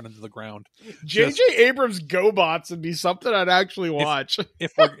have it run into the ground. J.J. Abrams' GoBots would be something I'd actually watch.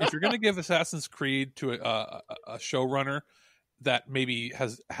 If you're going to give Assassin's Creed to a showrunner that maybe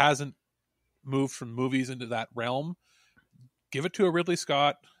hasn't moved from movies into that realm, give it to a Ridley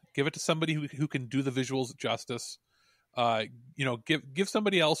Scott. Give it to somebody who can do the visuals justice. Give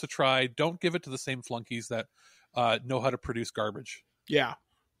somebody else a try. Don't give it to the same flunkies that know how to produce garbage. Yeah.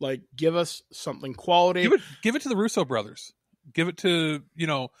 Like, give us something quality. Give it to the Russo brothers. Give it to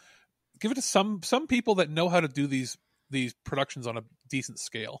some people that know how to do these productions on a decent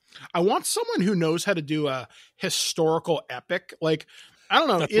scale. I want someone who knows how to do a historical epic. Like, I don't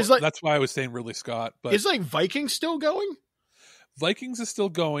know. That's why I was saying Ridley Scott. But is like Vikings still going? Vikings is still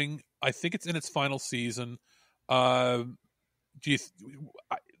going. I think it's in its final season. I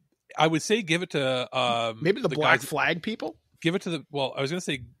would say give it to maybe the Black Flag people. Give it to the. Well, I was going to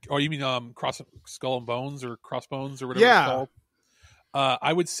say, or you mean Skull and Bones or Crossbones or whatever it's called?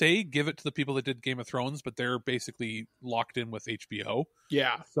 I would say give it to the people that did Game of Thrones, but they're basically locked in with HBO.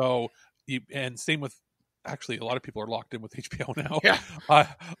 Yeah. So, and same with, actually, a lot of people are locked in with HBO now. Yeah.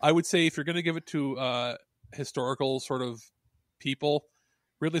 I would say if you're going to give it to historical sort of people,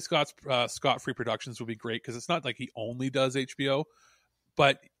 Ridley Scott's Scott Free Productions would be great because it's not like he only does HBO.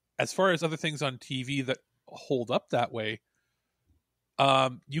 But as far as other things on TV that hold up that way,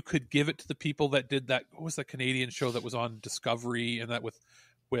 you could give it to the people that did that. What was that Canadian show that was on Discovery and that with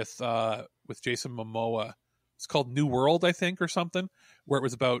Jason Momoa? It's called New World, I think, or something, where it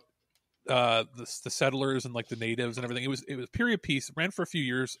was about the settlers and like the natives and everything. It was period piece. It ran for a few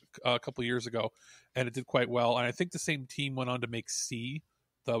years, a couple of years ago, and it did quite well. And I think the same team went on to make C,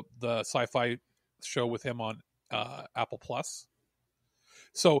 the sci-fi show with him on Apple Plus.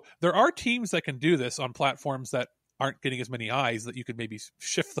 So there are teams that can do this on platforms that aren't getting as many eyes that you could maybe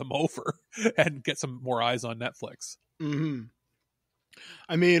shift them over and get some more eyes on Netflix. Mm-hmm.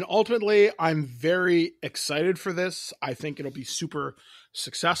 I mean, ultimately, I'm very excited for this. I think it'll be super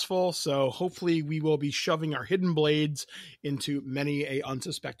successful. So hopefully we will be shoving our hidden blades into many a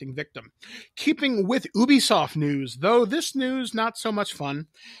unsuspecting victim. Keeping with Ubisoft news, though this news not so much fun.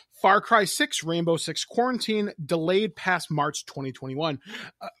 Far Cry 6 Rainbow Six Quarantine delayed past March 2021.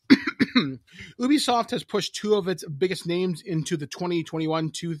 Ubisoft has pushed two of its biggest names into the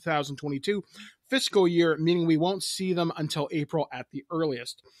 2021-2022 fiscal year, meaning we won't see them until April at the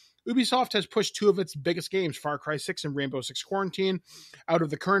earliest. Ubisoft has pushed two of its biggest games, Far Cry 6 and Rainbow Six Quarantine, out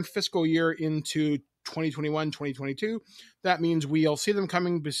of the current fiscal year into 2021-2022. That means we'll see them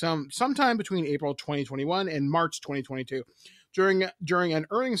coming sometime between April 2021 and March 2022. During an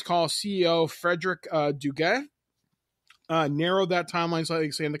earnings call, CEO Frederick Duguay narrowed that timeline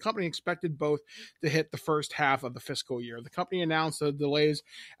slightly, saying the company expected both to hit the first half of the fiscal year. The company announced the delays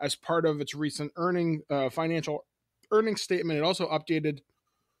as part of its recent financial earnings statement. It also updated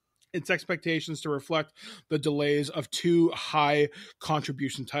its expectations to reflect the delays of two high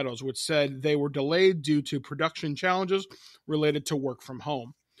contribution titles, which said they were delayed due to production challenges related to work from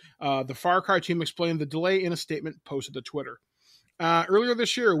home. The Far Cry team explained the delay in a statement posted to Twitter. Earlier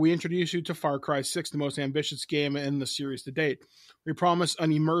this year, we introduced you to Far Cry 6, the most ambitious game in the series to date. We promised an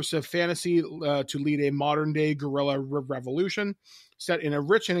immersive fantasy to lead a modern-day guerrilla revolution set in a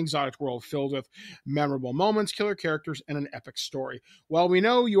rich and exotic world filled with memorable moments, killer characters, and an epic story. While we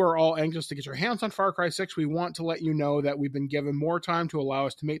know you are all anxious to get your hands on Far Cry 6, we want to let you know that we've been given more time to allow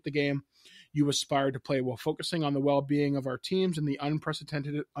us to make the game you aspire to play while focusing on the well-being of our teams in the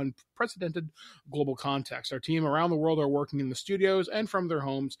unprecedented global context. Our team around the world are working in the studios and from their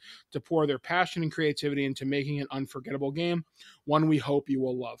homes to pour their passion and creativity into making an unforgettable game, one we hope you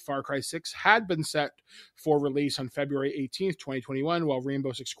will love. Far Cry 6 had been set for release on February 18th, 2021, while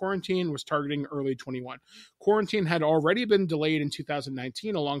Rainbow Six Quarantine was targeting early 21. Quarantine had already been delayed in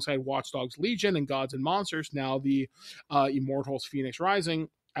 2019 alongside Watch Dogs Legion and Gods and Monsters, now the Immortals Phoenix Rising.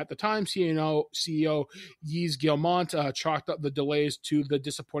 At the time, CEO Yves Guillemot chalked up the delays to the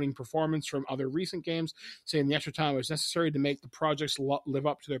disappointing performance from other recent games, saying the extra time was necessary to make the projects live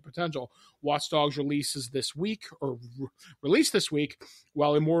up to their potential. Watch Dogs released this week,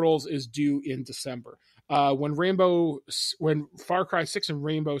 while Immortals is due in December. When Far Cry 6 and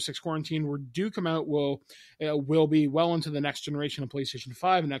Rainbow Six Quarantine were due come out, will be well into the next generation of PlayStation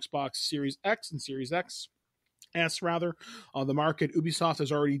 5 and Xbox Series X and Series X. On the market. Ubisoft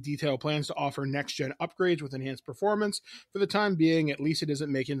has already detailed plans to offer next-gen upgrades with enhanced performance. For the time being, at least it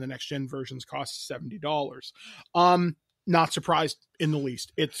isn't making the next-gen versions cost $70. Not surprised in the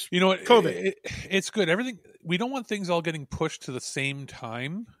least. It's COVID. It's good. Everything, we don't want things all getting pushed to the same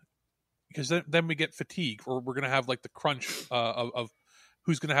time because then we get fatigue, or we're going to have like the crunch of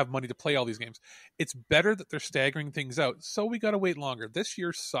who's going to have money to play all these games. It's better that they're staggering things out. So we got to wait longer. This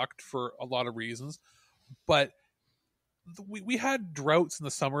year sucked for a lot of reasons, but we had droughts in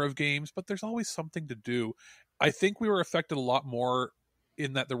the summer of games, but there's always something to do. I think we were affected a lot more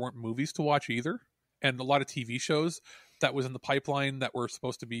in that there weren't movies to watch either, and a lot of TV shows that was in the pipeline that were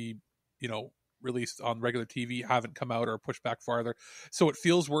supposed to be, released on regular TV haven't come out or pushed back farther. So it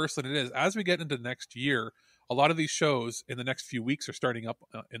feels worse than it is. As we get into next year, a lot of these shows in the next few weeks are starting up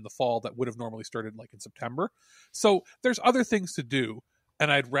in the fall that would have normally started like in September. So there's other things to do.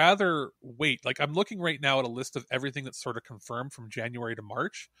 And I'd rather wait. Like, I'm looking right now at a list of everything that's sort of confirmed from January to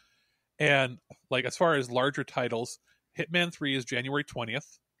March. And like, as far as larger titles, Hitman 3 is January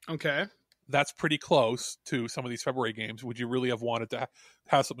 20th. Okay. That's pretty close to some of these February games. Would you really have wanted to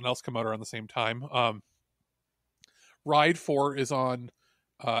have something else come out around the same time? Ride 4 is on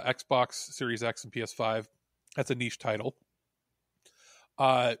Xbox Series X and PS5. That's a niche title.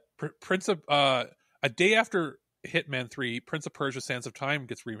 A day after Hitman 3, Prince of Persia: Sands of Time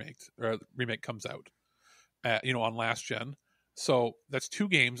gets remake comes out, on last gen. So that's 2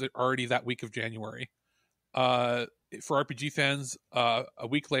 games that are already that week of January. For RPG fans, a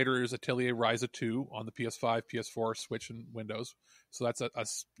week later is Atelier Ryza 2 on the PS5, PS4, Switch, and Windows. So that's a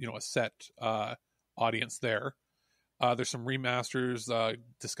set audience there. There's some remasters,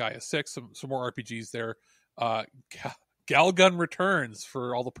 Disgaea 6, some more RPGs there. Galgun returns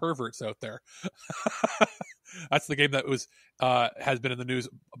for all the perverts out there. That's the game that has been in the news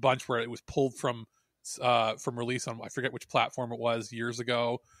a bunch, where it was pulled from release on, I forget which platform it was, years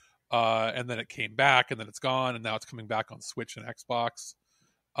ago. And then it came back, and then it's gone, and now it's coming back on Switch and Xbox.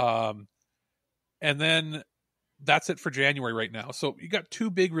 And then that's it for January right now. So you got 2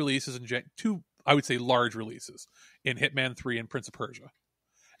 big releases two, I would say, large releases in Hitman 3 and Prince of Persia.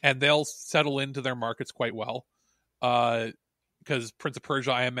 And they'll settle into their markets quite well. Because Prince of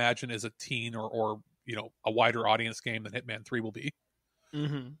Persia, I imagine, is a teen or a wider audience game than Hitman 3 will be.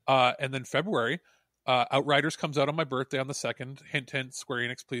 Mm-hmm. And then February, Outriders comes out on my birthday on the 2nd. Hint, hint, Square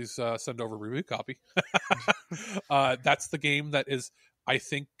Enix, please send over a review copy. That's the game that is, I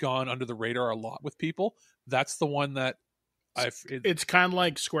think, gone under the radar a lot with people. That's the one that it's kind of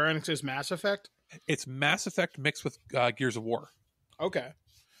like Square Enix's Mass Effect? It's Mass Effect mixed with Gears of War. Okay.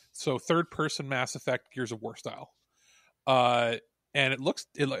 So third-person Mass Effect, Gears of War style. And it looks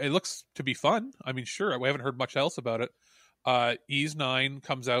to be fun. I mean, sure, we haven't heard much else about it. Ys 9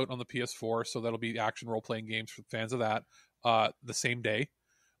 comes out on the PS4, so that'll be action role-playing games for fans of that. The same day,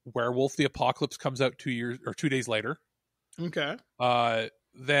 Werewolf: The Apocalypse comes out 2 days later. Okay.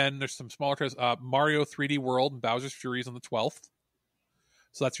 Then there's some smaller titles. Mario 3D World and Bowser's Fury is on the 12th.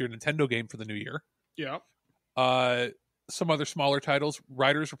 So that's your Nintendo game for the new year. Yeah. Some other smaller titles.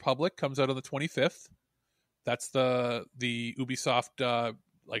 Riders Republic comes out on the 25th. That's the Ubisoft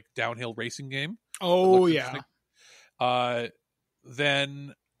downhill racing game. Oh yeah.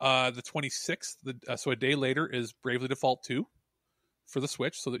 Then the 26th, so a day later, is Bravely Default 2 for the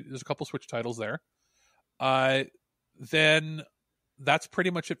Switch. So there's a couple Switch titles there. Then that's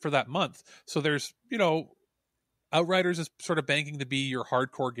pretty much it for that month. So there's, Outriders is sort of banking to be your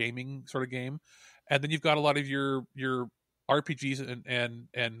hardcore gaming sort of game. And then you've got a lot of your RPGs and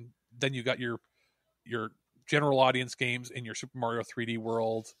then you got your general audience games in your Super Mario 3D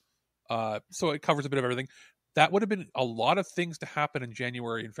World. So it covers a bit of everything. That would have been a lot of things to happen in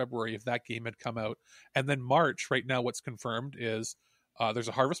January and February if that game had come out. And then March, right now, what's confirmed is there's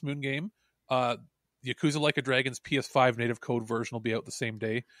a Harvest Moon game. Yakuza Like a Dragon's PS5 native code version will be out the same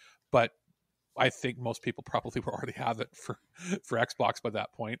day. But I think most people probably will already have it for Xbox by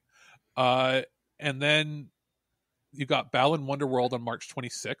that point. And then you got Balan Wonderworld on March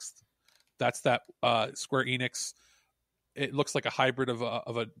 26th. That's that Square Enix. It looks like a hybrid of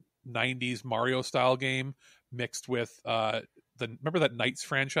a 90s Mario style game mixed with remember that Knights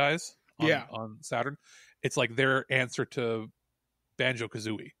franchise on Saturn? It's like their answer to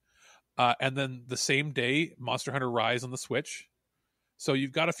Banjo-Kazooie. And then the same day, Monster Hunter Rise on the Switch. So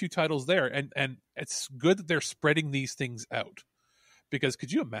you've got a few titles there, and it's good that they're spreading these things out. Because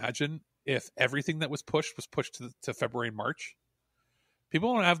could you imagine if everything that was pushed to February and March?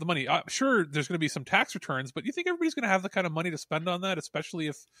 People don't have the money. Sure, there's going to be some tax returns, but you think everybody's going to have the kind of money to spend on that, especially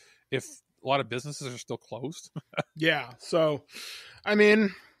if a lot of businesses are still closed? Yeah. So, I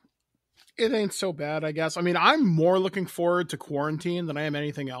mean, it ain't so bad, I guess. I mean, I'm more looking forward to quarantine than I am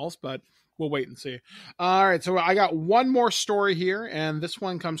anything else, but we'll wait and see. All right, so I got one more story here, and this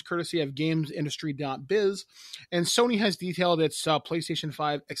one comes courtesy of GamesIndustry.biz, and Sony has detailed its PlayStation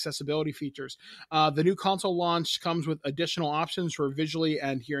 5 accessibility features. The new console launch comes with additional options for visually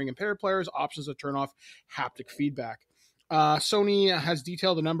and hearing impaired players, options to turn off haptic feedback. Sony has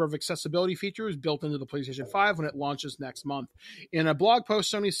detailed a number of accessibility features built into the PlayStation 5 when it launches next month. In a blog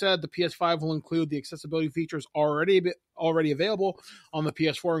post, Sony said the PS5 will include the accessibility features already available on the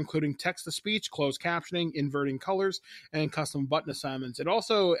PS4, including text-to-speech, closed captioning, inverting colors, and custom button assignments. It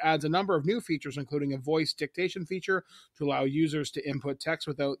also adds a number of new features, including a voice dictation feature to allow users to input text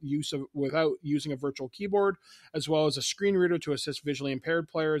without using a virtual keyboard, as well as a screen reader to assist visually impaired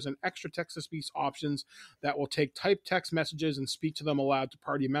players, and extra text-to-speech options that will take typed text messages and speak to them aloud to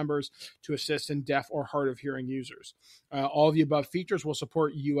party members to assist in deaf or hard of hearing users. All of the above features will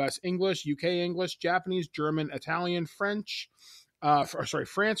support US English, UK English, Japanese, German, Italian, France,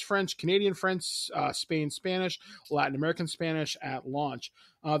 French, Canadian French, Spain Spanish, Latin American Spanish at launch.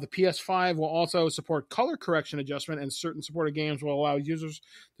 The PS5 will also support color correction adjustment, and certain supported games will allow users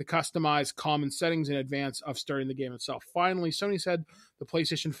to customize common settings in advance of starting the game itself. Finally, Sony said the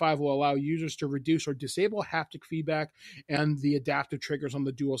PlayStation 5 will allow users to reduce or disable haptic feedback and the adaptive triggers on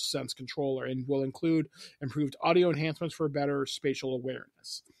the DualSense controller, and will include improved audio enhancements for better spatial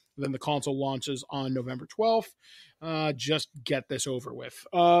awareness. Then the console launches on November 12th. Just get this over with.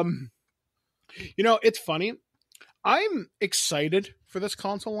 It's funny. I'm excited for this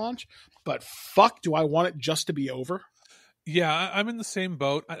console launch, but fuck, do I want it just to be over? Yeah, I'm in the same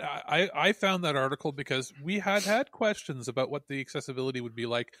boat. I found that article because we had questions about what the accessibility would be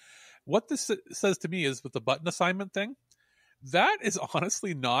like. What this says to me is with the button assignment thing, that is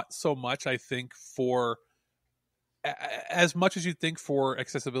honestly not so much, I think, for as much as you'd think for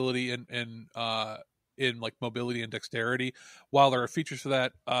accessibility in like mobility and dexterity. While there are features for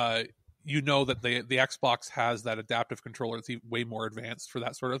that, that the Xbox has that adaptive controller that's way more advanced for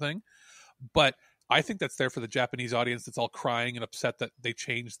that sort of thing. But I think that's there for the Japanese audience that's all crying and upset that they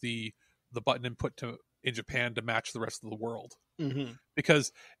changed the button input in Japan to match the rest of the world. Mm-hmm.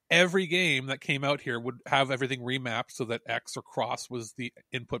 Because every game that came out here would have everything remapped so that X or cross was the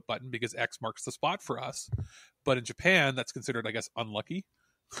input button because X marks the spot for us. But in Japan, that's considered, I guess, unlucky.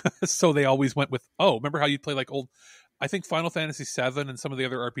 So they always went with, remember how you'd play like old, I think Final Fantasy VII and some of the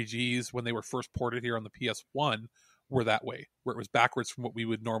other RPGs when they were first ported here on the PS1 were that way, where it was backwards from what we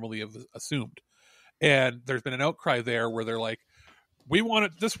would normally have assumed. And there's been an outcry there where they're like, we want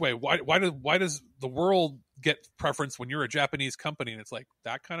it this way. Why does the world get preference when you're a Japanese company? And it's like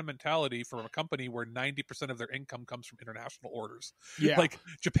that kind of mentality from a company where 90% of their income comes from international orders. Yeah. Like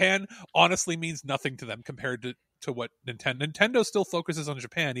Japan honestly means nothing to them compared to what Nintendo still focuses on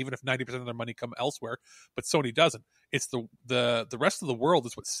Japan, even if 90% of their money come elsewhere, but Sony doesn't. It's the rest of the world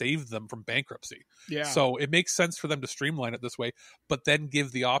is what saved them from bankruptcy. Yeah. So it makes sense for them to streamline it this way, but then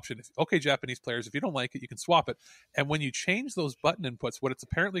give the option. Okay, Japanese players, if you don't like it, you can swap it. And when you change those button inputs, what it's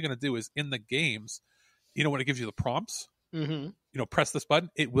apparently going to do is in the games, when it gives you the prompts, mm-hmm. Press this button,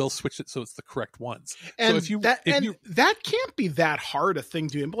 it will switch it so it's the correct ones. And so that can't be that hard a thing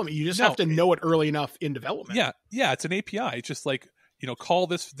to implement. You just have to know it early enough in development. Yeah, it's an API. It's just like, call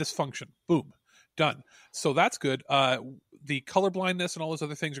this function. Boom. Done. So that's good. The color blindness and all those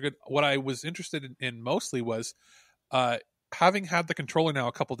other things are good. What I was interested in mostly was having had the controller now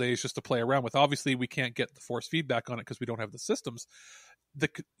a couple days just to play around with. Obviously, we can't get the force feedback on it because we don't have the systems.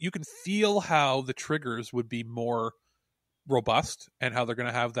 You can feel how the triggers would be more robust and how they're going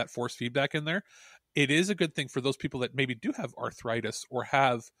to have that force feedback in there. It is a good thing for those people that maybe do have arthritis or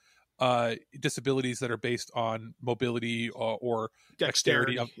have disabilities that are based on mobility or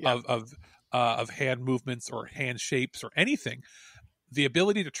dexterity of hand movements or hand shapes or anything. The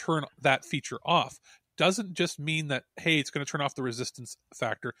ability to turn that feature off doesn't just mean that, hey, it's going to turn off the resistance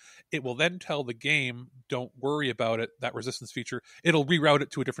factor. It will then tell the game, don't worry about it, that resistance feature. It'll reroute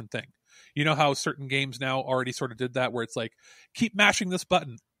it to a different thing. You know how certain games now already sort of did that, where it's like, keep mashing this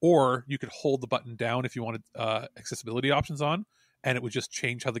button, or you could hold the button down if you wanted accessibility options on, and it would just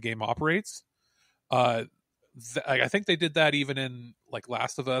change how the game operates. I think they did that even in like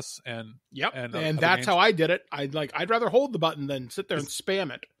Last of Us and that's how I did it. I'd rather hold the button than sit there and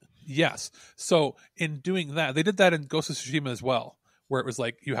spam it. Yes. So in doing that, they did that in Ghost of Tsushima as well, where it was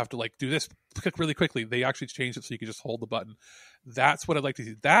like you have to like do this, click really quickly. They actually changed it so you could just hold the button. That's what I'd like to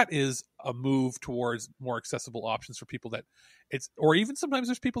see. That is a move towards more accessible options for people or even sometimes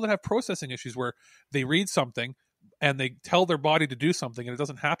there's people that have processing issues where they read something and they tell their body to do something and it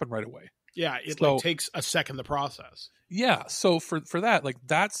doesn't happen right away. Yeah, it takes a second to process. Yeah, so for that, like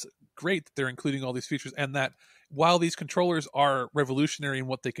that's great that they're including all these features, and that while these controllers are revolutionary in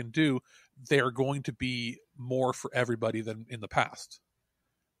what they can do, they're going to be more for everybody than in the past.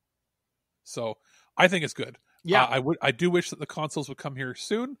 So I think it's good. Yeah, I do wish that the consoles would come here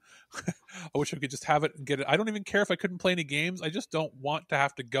soon. I wish I could just have it and get it. I don't even care if I couldn't play any games. I just don't want to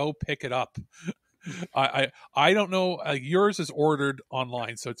have to go pick it up. I don't know. Yours is ordered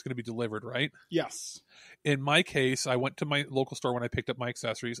online, so it's going to be delivered, right? Yes. In my case, I went to my local store when I picked up my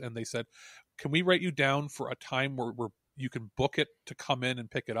accessories, and they said, "Can we write you down for a time where you can book it to come in and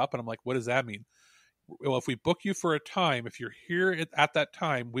pick it up?" And I'm like, "What does that mean?" Well, if we book you for a time, if you're here at that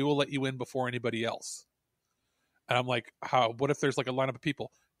time, we will let you in before anybody else. And I'm like, "How? What if there's like a lineup of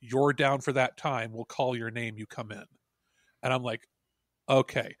people? You're down for that time. We'll call your name. You come in." And I'm like,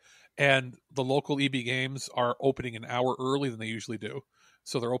 "Okay." And the local EB Games are opening an hour early than they usually do.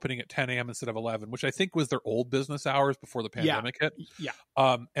 So they're opening at 10 a.m. instead of 11, which I think was their old business hours before the pandemic hit. Yeah.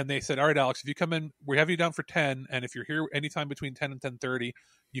 And they said, "All right, Alex, if you come in, we have you down for 10. And if you're here anytime between 10 and 10:30,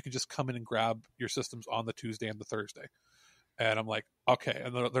 you can just come in and grab your systems on the Tuesday and the Thursday." And I'm like, "Okay."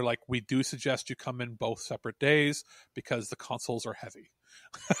 And they're like, "We do suggest you come in both separate days because the consoles are heavy."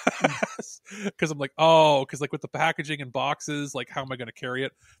 Because I'm like, "Oh, because like with the packaging and boxes, like how am I going to carry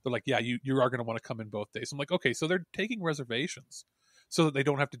it?" They're like, "Yeah, you are going to want to come in both days." I'm like, "Okay." So they're taking reservations so that they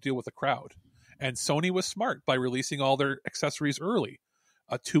don't have to deal with the crowd. And Sony was smart by releasing all their accessories early,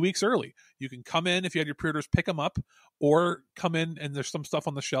 2 weeks early. You can come in if you had your pre-orders, pick them up, or come in and there's some stuff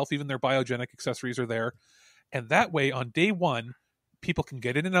on the shelf. Even their biogenic accessories are there. And that way, on day one, people can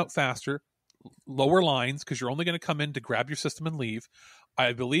get in and out faster, lower lines, because you're only going to come in to grab your system and leave.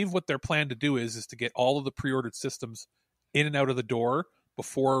 I believe what their plan to do is to get all of the pre-ordered systems in and out of the door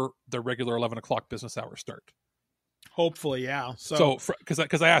before their regular 11 o'clock business hours start. Hopefully, yeah. So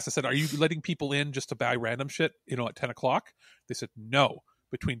because I asked, I said, "Are you letting people in just to buy random shit, at 10 o'clock?" They said, "No.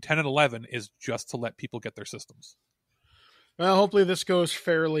 Between 10 and 11 is just to let people get their systems." Well, hopefully this goes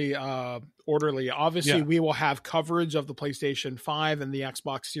fairly orderly. Obviously, we will have coverage of the PlayStation 5 and the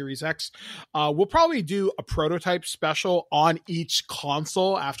Xbox Series X. We'll probably do a prototype special on each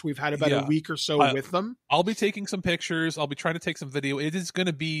console after we've had about a week or so with them. I'll be taking some pictures. I'll be trying to take some video. It is going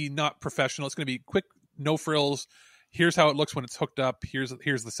to be not professional. It's going to be quick, no frills. Here's how it looks when it's hooked up. Here's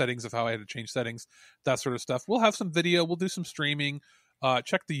the settings of how I had to change settings, that sort of stuff. We'll have some video. We'll do some streaming.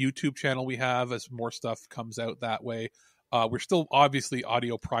 Check the YouTube channel we have as more stuff comes out that way. We're still obviously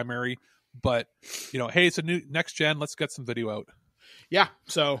audio primary, but hey, it's a new next gen. Let's get some video out. Yeah,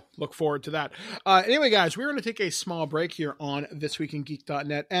 so look forward to that. Anyway, guys, we're going to take a small break here on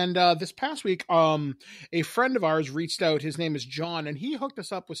ThisWeekInGeek.net. And this past week, a friend of ours reached out. His name is John, and he hooked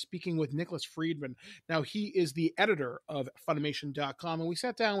us up with speaking with Nicholas Friedman. Now, he is the editor of Funimation.com, and we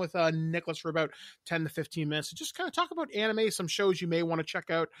sat down with Nicholas for about 10 to 15 minutes to just kind of talk about anime, some shows you may want to check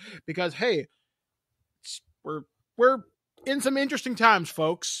out, because, hey, we're in some interesting times,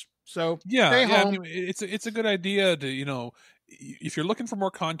 folks. So stay home. I mean, it's a good idea to, if you're looking for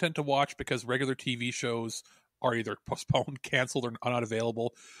more content to watch because regular TV shows are either postponed, canceled, or not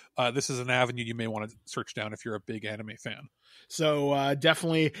available, this is an avenue you may want to search down if you're a big anime fan. So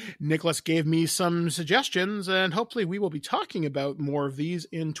definitely Nicholas gave me some suggestions, and hopefully we will be talking about more of these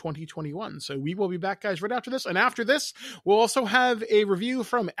in 2021. So we will be back, guys, right after this. And after this, we'll also have a review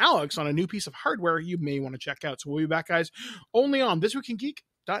from Alex on a new piece of hardware you may want to check out. So we'll be back, guys, only on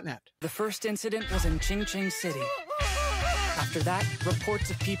ThisWeekInGeek.net. The first incident was in Ching Ching City. After that,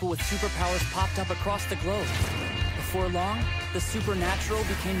 reports of people with superpowers popped up across the globe. Before long, the supernatural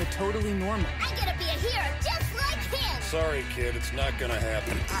became the totally normal. I'm gonna be a hero just like him! Sorry, kid, it's not gonna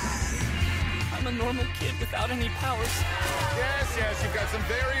happen. I'm a normal kid without any powers. Yes, you've got some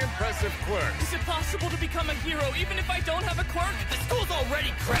very impressive quirks. Is it possible to become a hero even if I don't have a quirk? The school's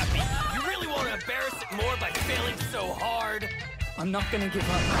already crappy. You really want to embarrass it more by failing so hard? I'm not gonna give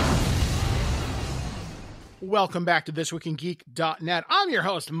up. Welcome back to ThisWeekInGeek.net. I'm your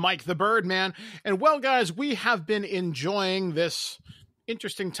host, Mike the Birdman. And well, guys, we have been enjoying this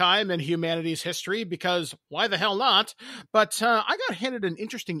interesting time in humanity's history, because why the hell not? But I got handed an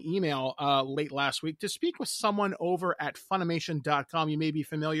interesting email late last week to speak with someone over at Funimation.com. You may be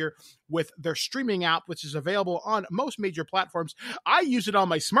familiar with their streaming app, which is available on most major platforms. I use it on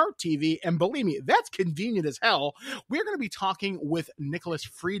my smart TV, and believe me, that's convenient as hell. We're going to be talking with Nicholas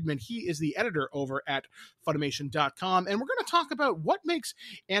Friedman. He is the editor over at Funimation.com, and we're going to talk about what makes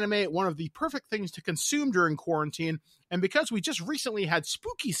anime one of the perfect things to consume during quarantine. And because we just recently had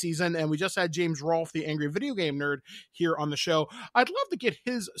spooky season and we just had James Rolfe, the Angry Video Game Nerd, here on the show, I'd love to get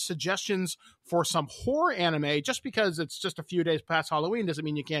his suggestions for some horror anime. Just because it's just a few days past Halloween doesn't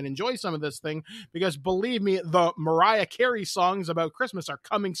mean you can't enjoy some of this thing, because believe me, the Mariah Carey songs about Christmas are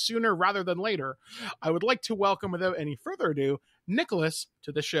coming sooner rather than later. I would like to welcome, without any further ado, Nicholas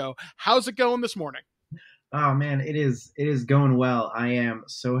to the show. How's it going this morning? Oh man, it is going well. I am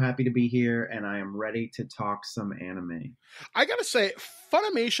so happy to be here, and I am ready to talk some anime. I gotta say,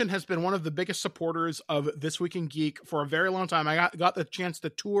 Funimation has been one of the biggest supporters of This Week in Geek for a very long time. I got the chance to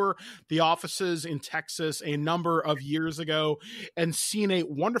tour the offices in Texas a number of years ago and seen a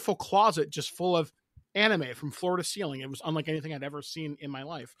wonderful closet just full of anime from floor to ceiling. It was unlike anything I'd ever seen in my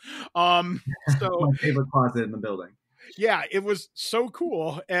life. So My favorite closet in the building. yeah, it was so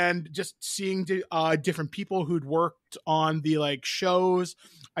cool, and just seeing different people who'd worked on the like shows.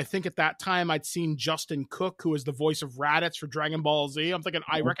 I think at that time I'd seen Justin Cook, who was the voice of Raditz for Dragon Ball Z. I'm thinking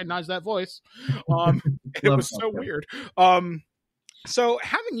I recognize that voice. It was so weird. So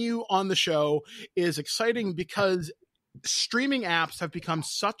having you on the show is exciting because streaming apps have become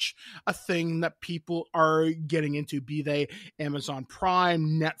such a thing that people are getting into, be they Amazon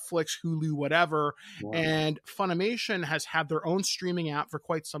Prime, Netflix, Hulu, whatever. Wow. And Funimation has had their own streaming app for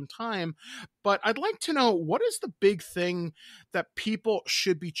quite some time. But I'd like to know, what is the big thing that people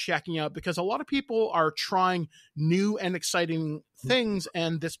should be checking out? Because a lot of people are trying new and exciting things.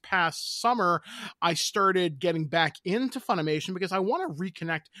 And this past summer, I started getting back into Funimation because I want to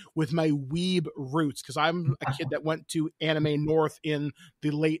reconnect with my weeb roots, because I'm a kid that went to Anime North in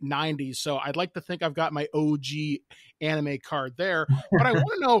the late 90s. So I'd like to think I've got my OG anime card there. But I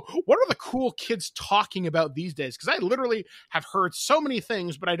want to know, what are the cool kids talking about these days? Because I literally have heard so many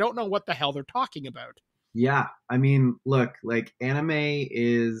things, but I don't know what the hell they're talking about. Yeah, I mean, look, like anime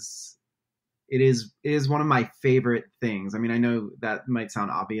is one of my favorite things. I mean, I know that might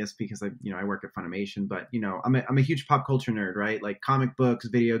sound obvious because I work at Funimation, but I'm a huge pop culture nerd, right? Like comic books,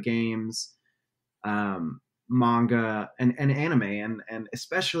 video games, manga, and anime, and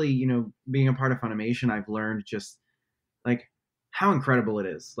especially being a part of Funimation, I've learned just like how incredible it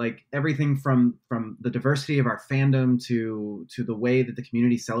is. Like everything from the diversity of our fandom to the way that the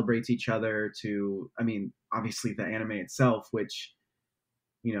community celebrates each other to, I mean, obviously the anime itself, which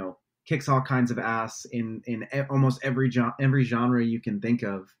kicks all kinds of ass in almost every genre you can think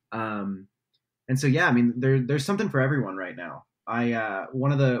of. And so, yeah, I mean, there's something for everyone right now.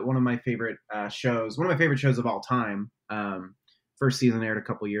 One of my favorite shows of all time, first season aired a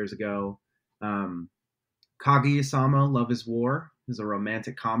couple years ago. Kaguya-sama Love is War is a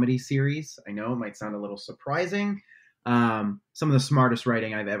romantic comedy series. I know it might sound a little surprising. Some of the smartest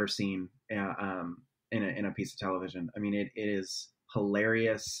writing I've ever seen in a piece of television. I mean, it is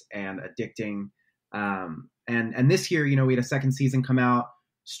hilarious and addicting. And this year, we had a second season come out,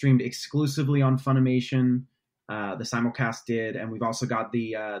 streamed exclusively on Funimation. The simulcast did, and we've also got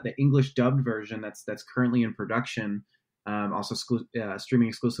the English dubbed version that's currently in production, also streaming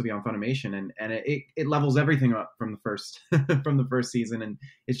exclusively on Funimation, and it levels everything up from the first season, and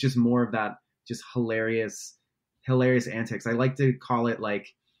it's just more of that just hilarious antics. I like to call it like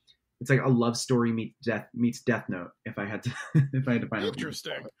it's like a love story meets Death Note. If I had to find it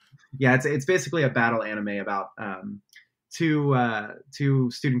interesting. Yeah, it's basically a battle anime about two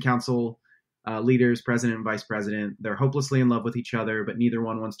student council leaders, president and vice president. They're hopelessly in love with each other, but neither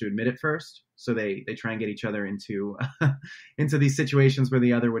one wants to admit it first. So they try and get each other into these situations where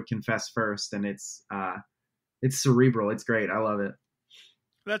the other would confess first, and it's cerebral. It's great. I love it.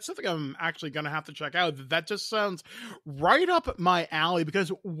 That's something I'm actually going to have to check out. That just sounds right up my alley,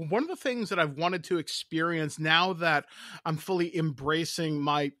 because one of the things that I've wanted to experience now that I'm fully embracing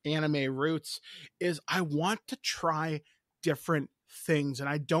my anime roots is I want to try different things, and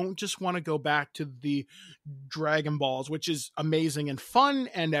I don't just want to go back to the Dragon Balls, which is amazing and fun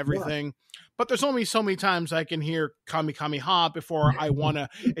and everything, yeah. But there's only so many times I can hear Kami Kami Ha before I want to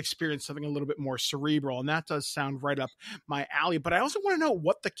experience something a little bit more cerebral, and that does sound right up my alley. But I also want to know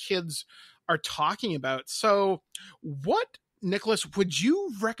what the kids are talking about. So what, Nicholas, would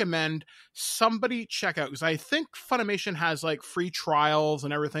you recommend somebody check out? Because I think Funimation has like free trials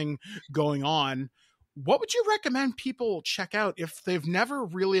and everything going on. What would you recommend people check out if they've never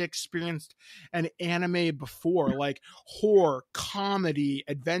really experienced an anime before, like horror, comedy,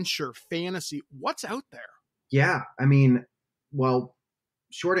 adventure, fantasy? What's out there? Yeah, I mean, well,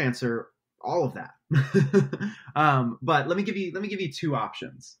 short answer, all of that. But let me give you two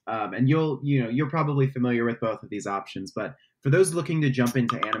options, and you're probably familiar with both of these options. But for those looking to jump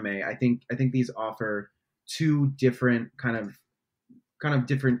into anime, I think these offer two different kind of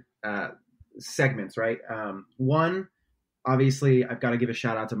different segments, right? One, obviously, I've got to give a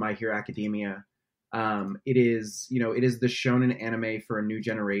shout out to My Hero Academia. It is the shonen anime for a new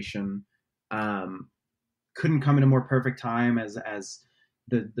generation. Couldn't come in a more perfect time as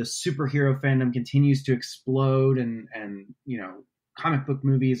the superhero fandom continues to explode, and comic book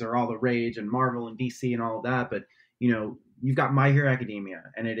movies are all the rage, and Marvel and DC and all of that. But you've got My Hero Academia,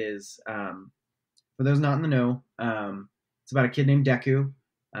 and it is for those not in the know, it's about a kid named Deku.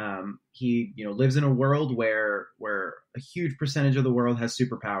 He lives in a world where a huge percentage of the world has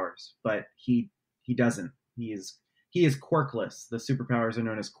superpowers, but he doesn't. He is quirkless. The superpowers are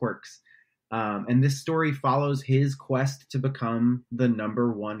known as quirks. And this story follows his quest to become the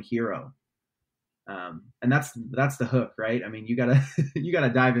number one hero. And that's the hook, right? I mean, you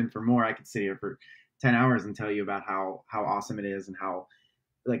gotta dive in for more. I could sit here for 10 hours and tell you about how awesome it is, and how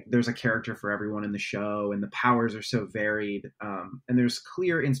like there's a character for everyone in the show, and the powers are so varied. And there's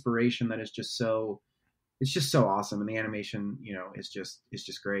clear inspiration that is just so awesome. And the animation, is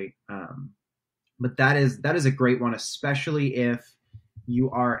just great. But that is a great one, especially if you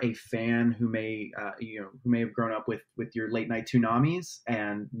are a fan who may have grown up with your late night Tsunamis,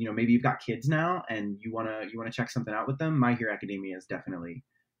 and maybe you've got kids now and you want to check something out with them. My Hero Academia is definitely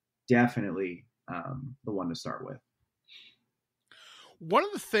the one to start with. One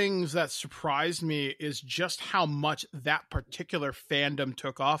of the things that surprised me is just how much that particular fandom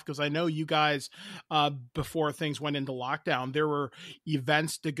took off. Because I know you guys, before things went into lockdown, there were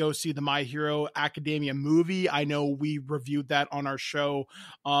events to go see the My Hero Academia movie. I know we reviewed that on our show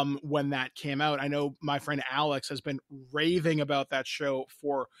when that came out. I know my friend Alex has been raving about that show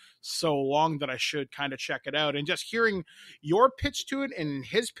for so long that I should kind of check it out. And just hearing your pitch to it and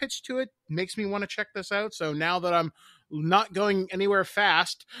his pitch to it makes me want to check this out. So now that I'm not going anywhere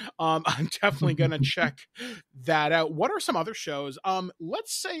fast, I'm definitely going to check that out. What are some other shows?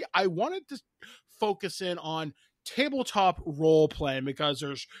 Let's say I wanted to focus in on tabletop role playing, because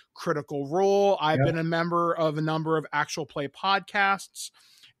there's Critical Role. I've been a member of a number of actual play podcasts,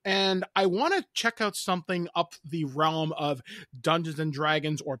 and I want to check out something up the realm of Dungeons and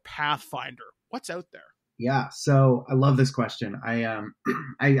Dragons or Pathfinder. What's out there? Yeah, so I love this question.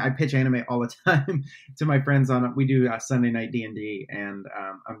 I pitch anime all the time to my friends we do Sunday night D&D, and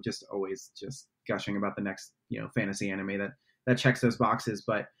I'm just always just gushing about the next fantasy anime that checks those boxes.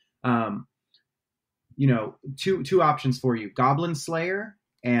 But two options for you: Goblin Slayer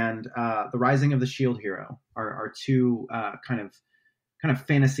and The Rising of the Shield Hero are two kind of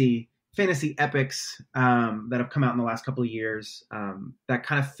fantasy epics that have come out in the last couple of years that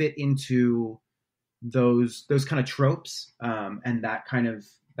kind of fit into those kind of tropes, and that kind of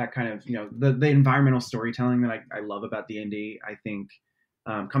the environmental storytelling that I love about D&D, I think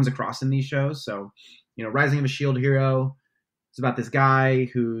comes across in these shows. So Rising of a Shield Hero, it's about this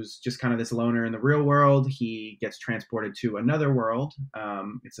guy who's just kind of this loner in the real world. He gets transported to another world.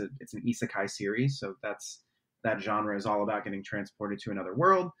 It's an isekai series, so that genre is all about getting transported to another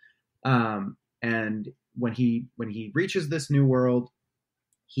world. And when he reaches this new world,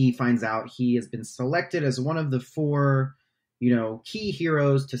 he finds out he has been selected as one of the 4, key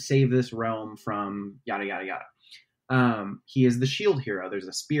heroes to save this realm from yada, yada, yada. He is the shield hero. There's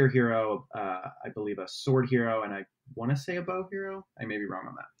a spear hero, I believe a sword hero, and I want to say a bow hero. I may be wrong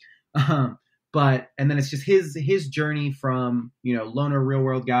on that. And then it's just his journey from, loner real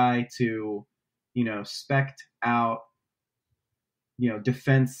world guy to, spec'd out,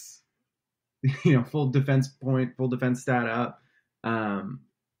 defense, full defense point, full defense stat up.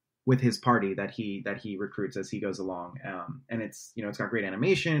 With his party that he recruits as he goes along, and it's it's got great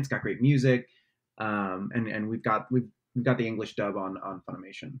animation, it's got great music, and we've got the English dub on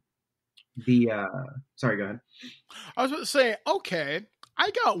Funimation. Sorry, go ahead. I was about to say, okay, I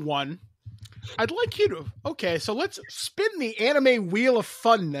got one. I'd like you to. Okay, so let's spin the anime wheel of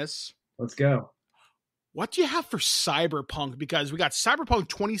funness. Let's go. What do you have for Cyberpunk? Because we got Cyberpunk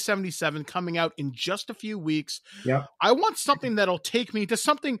 2077 coming out in just a few weeks. Yep. I want something that'll take me to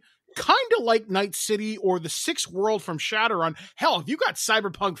something kind of like Night City or the Sixth World from Shadowrun. Hell, if you got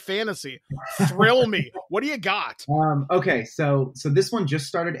Cyberpunk fantasy, thrill me. What do you got? Okay, so this one just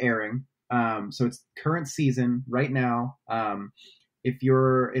started airing. So it's current season right now.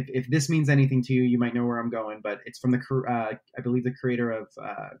 If this means anything to you, you might know where I'm going. But it's from I believe the creator of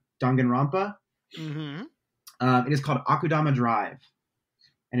Danganronpa. Mm-hmm. It is called Akudama Drive,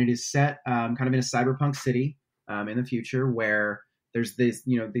 and it is set kind of in a cyberpunk city in the future, where there's this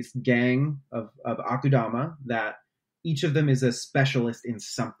gang of Akudama that each of them is a specialist in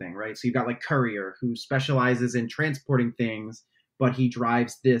something, right? So you've got like Courier, who specializes in transporting things, but he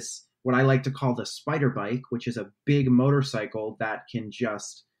drives this, what I like to call the spider bike, which is a big motorcycle that can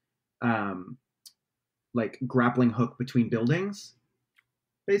just like grappling hook between buildings,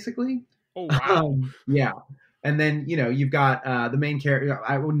 basically. Oh, wow. Yeah. And then, you've got the main character.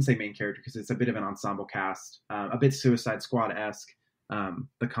 I wouldn't say main character because it's a bit of an ensemble cast, a bit Suicide Squad-esque,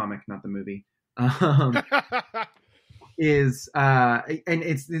 the comic, not the movie. And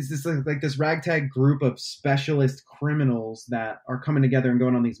it's this like this ragtag group of specialist criminals that are coming together and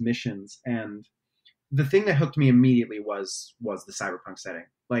going on these missions. And the thing that hooked me immediately was the cyberpunk setting.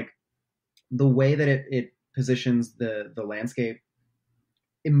 Like the way that it positions the landscape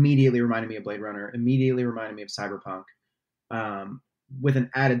immediately reminded me of Blade Runner, immediately reminded me of cyberpunk, with an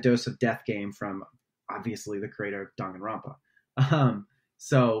added dose of death game from obviously the creator of Danganronpa.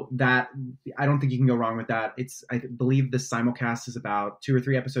 So that, I don't think you can go wrong with that. I believe the simulcast is about 2 or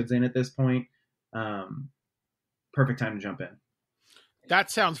 3 episodes in at this point. Perfect time to jump in. That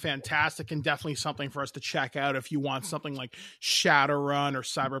sounds fantastic, and definitely something for us to check out if you want something like Shadowrun or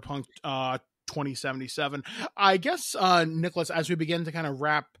Cyberpunk 2077. I guess, Nicholas, as we begin to kind of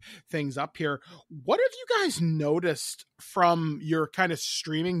wrap things up here, what have you guys noticed from your kind of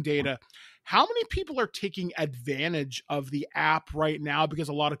streaming data? How many people are taking advantage of the app right now? Because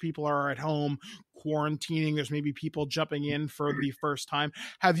a lot of people are at home quarantining. There's maybe people jumping in for the first time.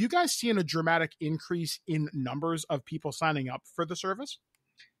 Have you guys seen a dramatic increase in numbers of people signing up for the service?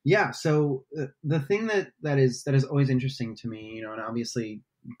 Yeah. So the thing that is always interesting to me, you know, and obviously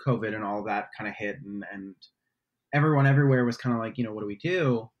COVID and all of that kind of hit, and everyone everywhere was kind of like, you know, what do we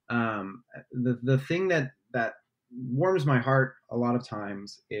do? The thing that warms my heart a lot of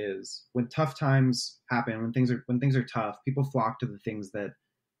times is when tough times happen, when things are tough, people flock to the things that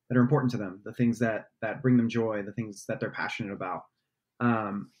are important to them, the things that bring them joy, the things that they're passionate about.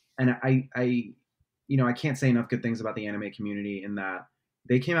 And I you know, I can't say enough good things about the anime community in that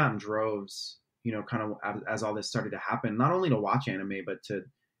they came out in droves, you know, kind of as all this started to happen, not only to watch anime, but to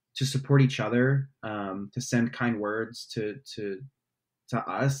support each other, to send kind words to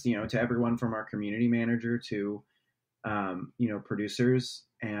us, you know, to everyone from our community manager to, you know, producers.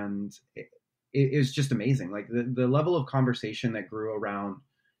 And it was just amazing. Like the level of conversation that grew around,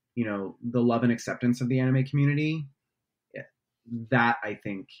 you know, the love and acceptance of the anime community, that I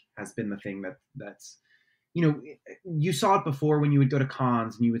think has been the thing that's, you know, you saw it before when you would go to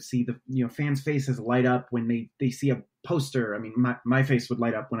cons and you would see the, you know, fans' faces light up when they see a poster. I mean, my face would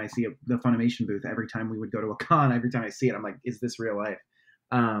light up when I see the Funimation booth every time we would go to a con. Every time I see it, I'm like, is this real life?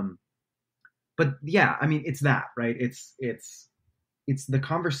 But yeah, I mean, it's that, right? It's the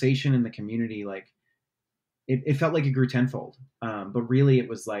conversation in the community. Like it felt like it grew tenfold. But really it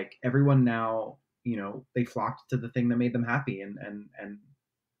was like everyone now, you know, they flocked to the thing that made them happy and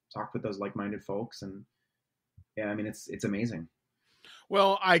talked with those like-minded folks. And yeah, I mean, it's amazing.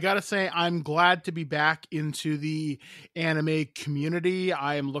 Well, I gotta say, I'm glad to be back into the anime community.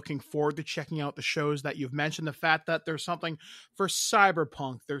 I am looking forward to checking out the shows that you've mentioned. The fact that there's something for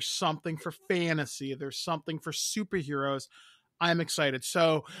cyberpunk, there's something for fantasy, there's something for superheroes. I'm excited.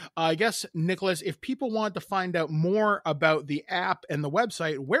 So I guess, Nicholas, if people want to find out more about the app and the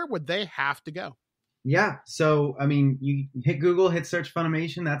website, where would they have to go? Yeah. So, I mean, you hit Google, hit search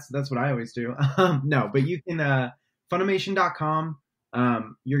Funimation. That's what I always do. No, but you can, Funimation.com.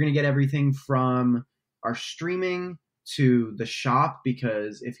 You're going to get everything from our streaming to the shop,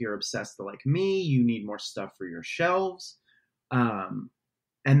 because if you're obsessed like me, you need more stuff for your shelves. And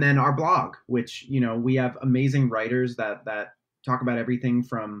then our blog, which, you know, we have amazing writers that talk about everything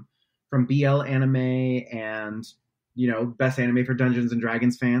from BL anime and, you know, best anime for Dungeons and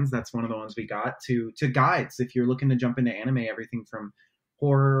Dragons fans. That's one of the ones we got, to guides. If you're looking to jump into anime, everything from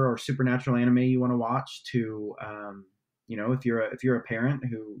horror or supernatural anime you want to watch to, you know, if you're a parent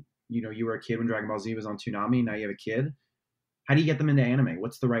who, you know, you were a kid when Dragon Ball Z was on Toonami, now you have a kid, how do you get them into anime?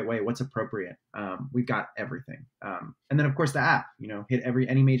 What's the right way? What's appropriate? We've got everything. And then of course the app, you know, hit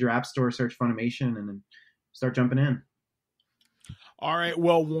any major app store, search Funimation, and then start jumping in. All right.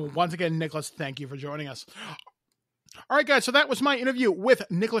 Well, once again, Nicholas, thank you for joining us. All right, guys, so that was my interview with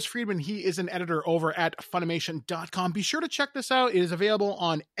Nicholas Friedman. He is an editor over at Funimation.com. Be sure to check this out. It is available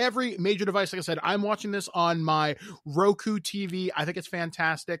on every major device. Like I said, I'm watching this on my Roku TV. I think it's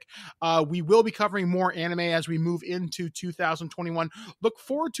fantastic. We will be covering more anime as we move into 2021. Look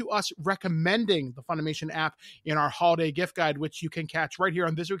forward to us recommending the Funimation app in our holiday gift guide, which you can catch right here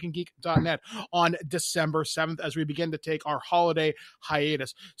on ThisWeekInGeek.net on December 7th as we begin to take our holiday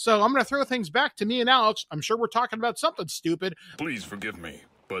hiatus. So I'm going to throw things back to me and Alex. I'm sure we're talking about something stupid. Please forgive me,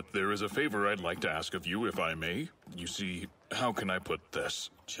 but there is a favor I'd like to ask of you, if I may. You see, how can I put this?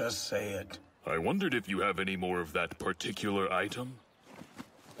 Just say it. I wondered if you have any more of that particular item.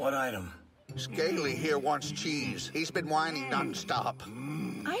 What item? Scaly here wants cheese. He's been whining non-stop.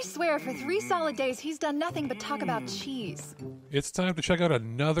 I swear, for 3 solid days, he's done nothing but talk about cheese. It's time to check out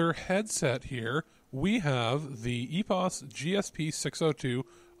another headset here. We have the EPOS GSP602,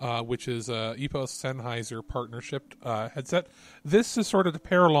 which is a EPOS Sennheiser partnership headset. This is sort of to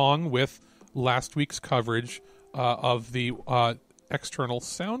pair along with last week's coverage of the external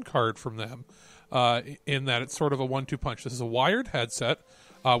sound card from them, in that it's sort of a 1-2 punch. This is a wired headset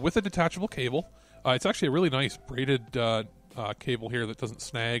with a detachable cable. It's actually a really nice braided cable here that doesn't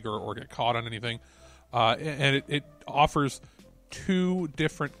snag or get caught on anything. And it offers two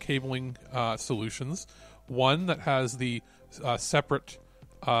different cabling solutions. One that has the separate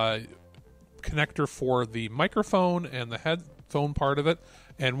connector for the microphone and the headphone part of it,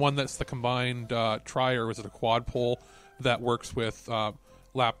 and one that's the combined tri, or is it a quad pole, that works with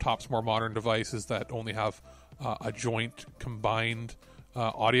laptops, more modern devices that only have a joint combined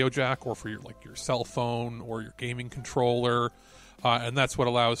audio jack, or for your cell phone or your gaming controller, and that's what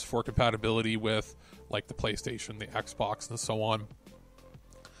allows for compatibility with like the PlayStation, the Xbox, and so on.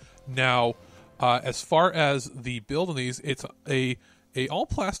 Now, as far as the build on these, it's a all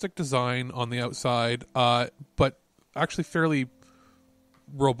plastic design on the outside, but actually fairly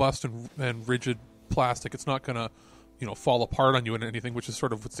robust and rigid plastic. It's not going to fall apart on you and anything, which is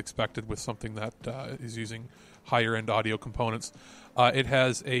sort of what's expected with something that is using higher end audio components. It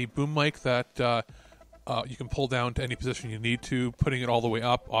has a boom mic that you can pull down to any position you need to. Putting it all the way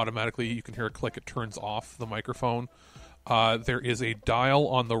up, automatically you can hear a click, it turns off the microphone. There is a dial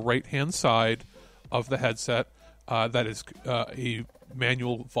on the right hand side of the headset that is a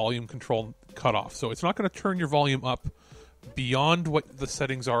manual volume control cutoff, so it's not going to turn your volume up beyond what the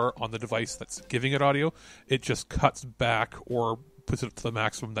settings are on the device that's giving it audio. It just cuts back or puts it to the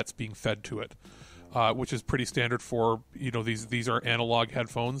maximum that's being fed to it, which is pretty standard for these are analog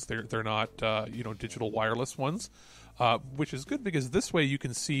headphones. They're not digital wireless ones, which is good because this way you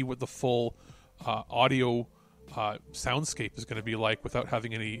can see what the full audio soundscape is going to be like without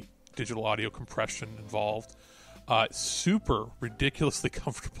having any digital audio compression involved. Super ridiculously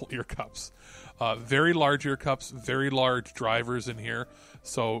comfortable ear cups. Very large ear cups, very large drivers in here.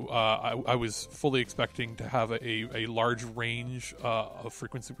 So I was fully expecting to have a large range of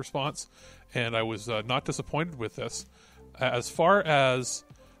frequency response, and I was not disappointed with this. As far as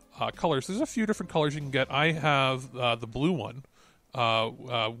colors, there's a few different colors you can get. I have the blue one,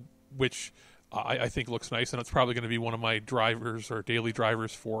 which I think looks nice, and it's probably going to be one of my drivers or daily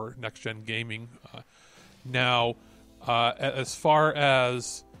drivers for next-gen gaming. Now, as far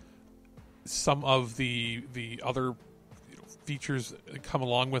as some of the other features that come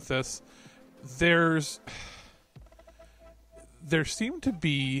along with this, there seemed to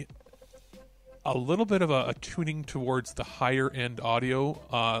be a little bit of a tuning towards the higher end audio.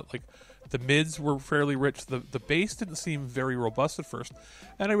 Like the mids were fairly rich. The bass didn't seem very robust at first,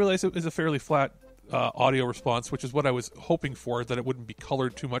 and I realized it was a fairly flat audio response, which is what I was hoping for, that it wouldn't be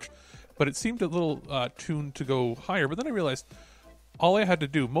colored too much. But it seemed a little tuned to go higher. But then I realized all I had to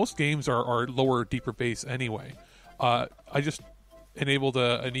do, most games are lower, deeper bass anyway. I just enabled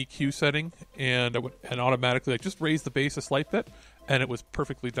an EQ setting, and automatically I just raised the bass a slight bit, and it was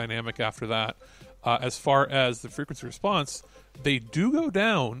perfectly dynamic after that. As far as the frequency response, they do go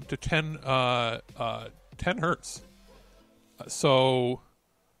down to 10 hertz. So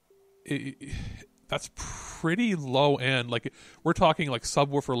that's pretty low end. Like we're talking like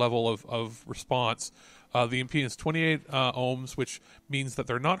subwoofer level of response. The impedance 28 ohms, which means that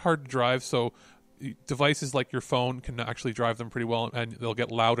they're not hard to drive. So devices like your phone can actually drive them pretty well, and they'll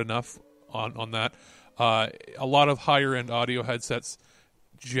get loud enough on that. A lot of higher end audio headsets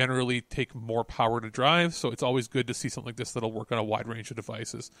generally take more power to drive, so it's always good to see something like this that'll work on a wide range of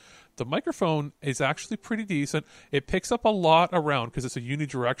devices. The microphone is actually pretty decent. It picks up a lot around because it's a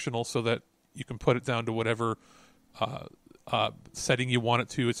unidirectional, so that you can put it down to whatever setting you want it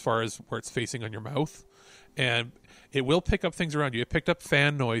to as far as where it's facing on your mouth. And it will pick up things around you. It picked up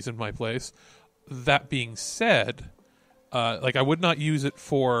fan noise in my place. That being said, I would not use it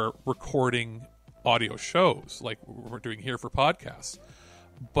for recording audio shows like we're doing here for podcasts.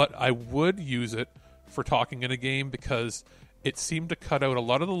 But I would use it for talking in a game because it seemed to cut out a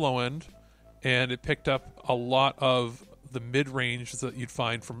lot of the low end, and it picked up a lot of the mid-range that you'd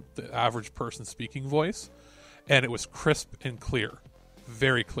find from the average person speaking voice, and it was crisp and clear,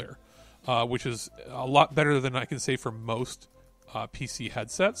 very clear, which is a lot better than I can say for most PC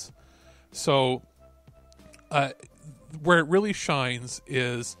headsets. So where it really shines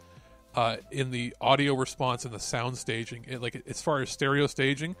is in the audio response and the sound staging. As far as stereo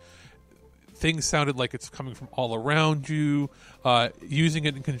staging, things sounded like it's coming from all around you. Using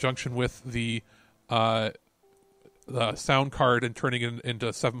it in conjunction with the sound card and turning it into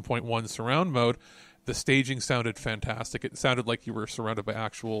 7.1 surround mode, the staging sounded fantastic. It sounded like you were surrounded by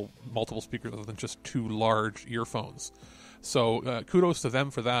actual multiple speakers other than just two large earphones. So kudos to them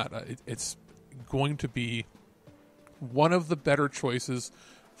for that. It's going to be one of the better choices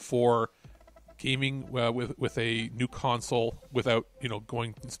for gaming with a new console without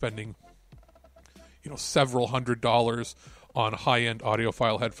going and spending several $100s on high-end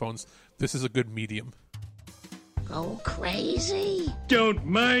audiophile headphones. This is a good medium. Go crazy? Don't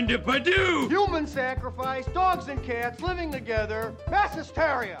mind if I do! Human sacrifice, dogs and cats living together, mass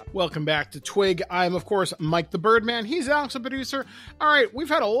hysteria. Welcome back to Twig. I'm, of course, Mike the Birdman. He's Alex, the producer. All right, we've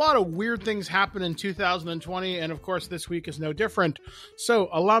had a lot of weird things happen in 2020, and of course, this week is no different. So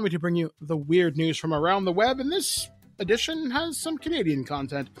allow me to bring you the weird news from around the web, and this edition has some Canadian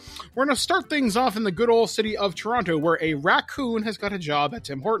content. We're going to start things off in the good old city of Toronto, where a raccoon has got a job at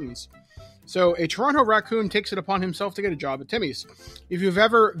Tim Hortons. So a Toronto raccoon takes it upon himself to get a job at Timmy's. If you've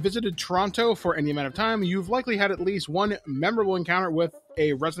ever visited Toronto for any amount of time, you've likely had at least one memorable encounter with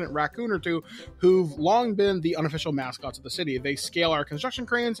a resident raccoon or two who've long been the unofficial mascots of the city. They scale our construction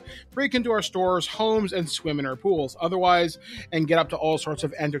cranes, break into our stores, homes, and swim in our pools. Otherwise, and get up to all sorts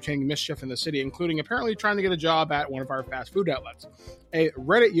of entertaining mischief in the city, including apparently trying to get a job at one of our fast food outlets. A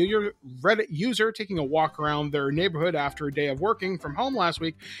Reddit user taking a walk around their neighborhood after a day of working from home last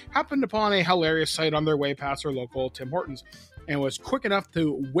week happened upon a hilarious sight on their way past their local Tim Hortons, and was quick enough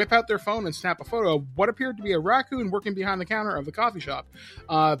to whip out their phone and snap a photo of what appeared to be a raccoon working behind the counter of the coffee shop.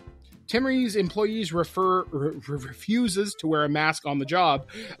 Timmy's employees refuses to wear a mask on the job,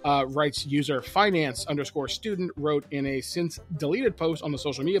 writes user finance_student wrote in a since deleted post on the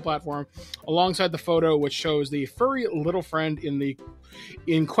social media platform, alongside the photo which shows the furry little friend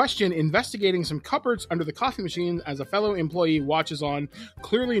in question investigating some cupboards under the coffee machine as a fellow employee watches on,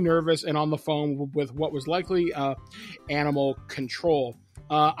 clearly nervous and on the phone with what was likely animal control.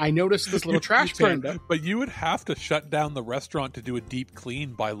 I noticed this little trash panda. But you would have to shut down the restaurant to do a deep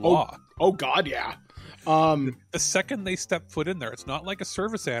clean by law. Oh God, yeah. The second they step foot in there, it's not like a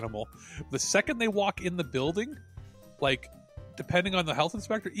service animal. The second they walk in the building, like, depending on the health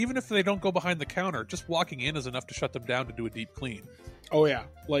inspector, even if they don't go behind the counter, just walking in is enough to shut them down to do a deep clean. Oh yeah,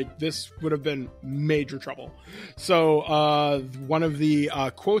 like this would have been major trouble. So one of the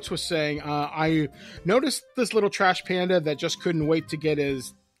quotes was saying, I noticed this little trash panda that just couldn't wait to get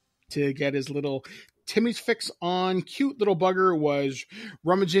his little Timmy's fix on. Cute little bugger was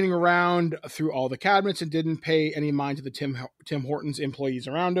rummaging around through all the cabinets and didn't pay any mind to the Tim Hortons employees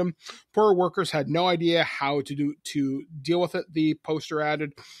around him. Poor workers had no idea how to deal with it, the poster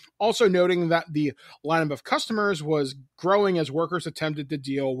added, also noting that the lineup of customers was growing as workers attempted to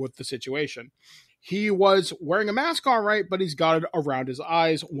deal with the situation. He was wearing a mask all right, but he's got it around his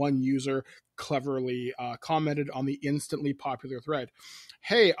eyes, one user cleverly commented on the instantly popular thread.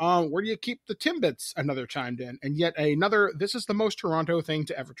 Hey, where do you keep the Timbits? Another chimed in. And yet another, this is the most Toronto thing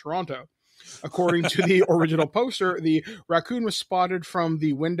to ever Toronto. According to the original poster, the raccoon was spotted from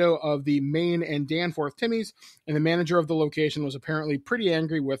the window of the Main and Danforth Timmy's, and the manager of the location was apparently pretty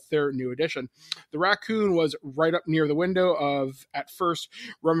angry with their new addition. The raccoon was right up near the window of, at first,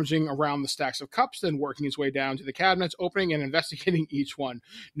 rummaging around the stacks of cups, then working his way down to the cabinets, opening and investigating each one.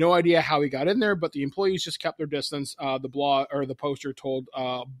 No idea how he got in there, but the employees just kept their distance, the poster told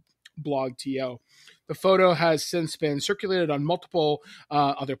Blog TO. The photo has since been circulated on multiple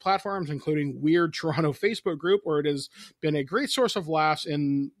other platforms, including Weird Toronto Facebook group, where it has been a great source of laughs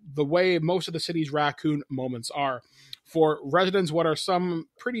in the way most of the city's raccoon moments are. For residents, what are some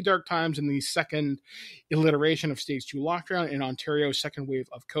pretty dark times in the second iteration of Stage 2 lockdown in Ontario's second wave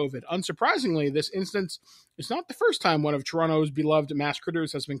of COVID. Unsurprisingly, this instance is not the first time one of Toronto's beloved mass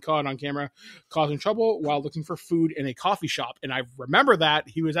critters has been caught on camera causing trouble while looking for food in a coffee shop. And I remember that.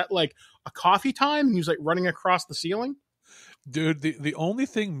 He was at like a coffee time and he was like running across the ceiling. Dude, the only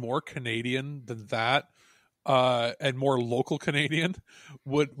thing more Canadian than that, and more local Canadian,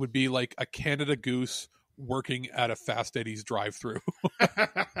 would be like a Canada Goose working at a Fast Eddie's drive-through.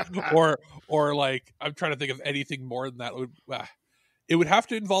 or like, I'm trying to think of anything more than that. It would have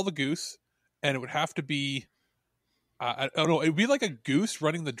to involve a goose, and it would have to be I don't know, it would be like a goose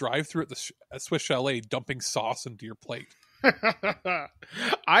running the drive-through at Swiss Chalet, dumping sauce into your plate.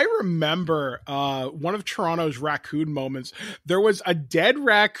 I remember one of Toronto's raccoon moments. There was a dead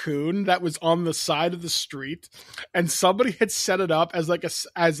raccoon that was on the side of the street, and somebody had set it up as like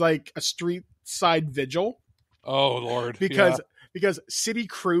a street side vigil. Oh Lord! Because city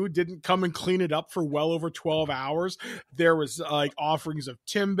crew didn't come and clean it up for well over 12 hours. There was like offerings of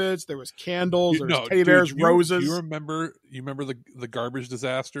Timbits, there was candles, there was teddy bears, roses. You remember the garbage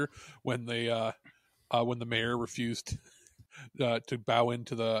disaster when the mayor refused to bow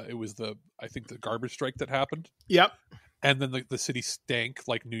into the garbage strike that happened. Yep. And then the city stank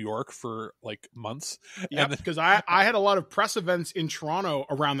like New York for like months. Yeah, because I had a lot of press events in Toronto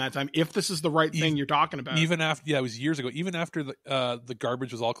around that time. If this is the right thing you're talking about, even after it was years ago. Even after the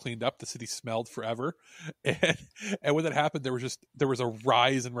garbage was all cleaned up, the city smelled forever. And when that happened, there was a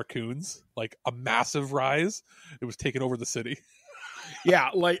rise in raccoons, like a massive rise. It was taking over the city. Yeah,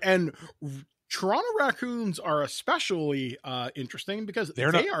 like, and Toronto raccoons are especially interesting because they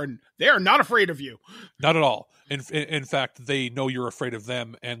are not afraid of you. Not at all. In fact, they know you're afraid of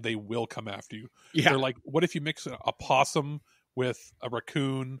them, and they will come after you. Yeah. They're like, what if you mix a possum with a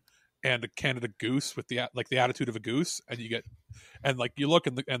raccoon and a Canada goose with the attitude of a goose, and you look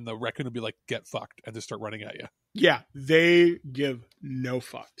and the raccoon will be like, get fucked, and just start running at you. Yeah, they give no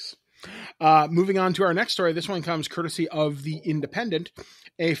fucks. Moving on to our next story. This one comes courtesy of The Independent.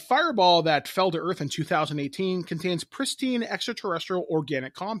 A fireball that fell to Earth in 2018 contains pristine extraterrestrial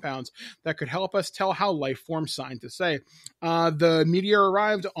organic compounds that could help us tell how life forms, scientists say. The meteor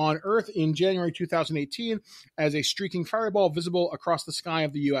arrived on Earth in January 2018 as a streaking fireball visible across the sky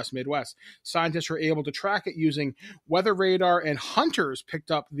of the U.S. Midwest. Scientists were able to track it using weather radar, and hunters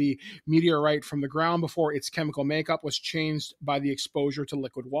picked up the meteorite from the ground before its chemical makeup was changed by the exposure to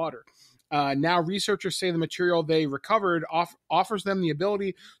liquid water. Now researchers say the material they recovered offers them the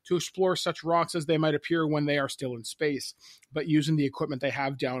ability to explore such rocks as they might appear when they are still in space, but using the equipment they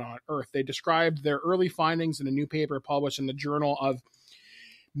have down on Earth. They described their early findings in a new paper published in the Journal of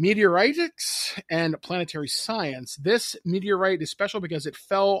Meteoritics and Planetary Science. This meteorite is special because it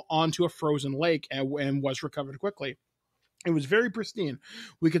fell onto a frozen lake and was recovered quickly. It was very pristine.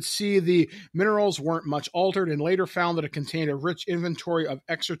 We could see the minerals weren't much altered, and later found that it contained a rich inventory of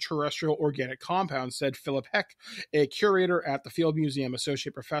extraterrestrial organic compounds, said Philip Heck, a curator at the Field Museum,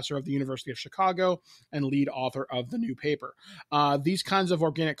 associate professor of the University of Chicago, and lead author of the new paper. These kinds of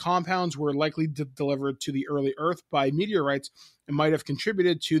organic compounds were likely delivered to the early Earth by meteorites and might have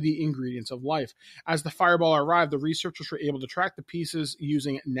contributed to the ingredients of life. As the fireball arrived, the researchers were able to track the pieces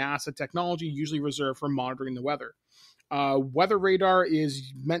using NASA technology usually reserved for monitoring the weather. Weather radar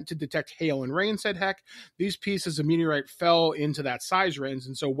is meant to detect hail and rain, said Heck. These pieces of meteorite fell into that size range,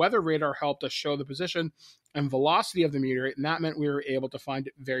 and so weather radar helped us show the position and velocity of the meteorite, and that meant we were able to find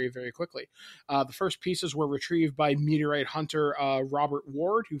it very, very quickly. The first pieces were retrieved by meteorite hunter Robert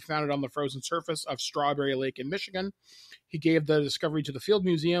Ward, who found it on the frozen surface of Strawberry Lake in Michigan. He gave the discovery to the Field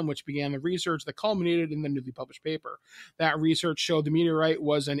Museum, which began the research that culminated in the newly published paper. That research showed the meteorite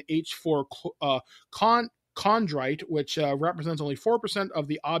was an H4 chondrite, which represents only 4% of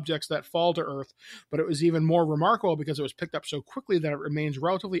the objects that fall to Earth, but it was even more remarkable because it was picked up so quickly that it remains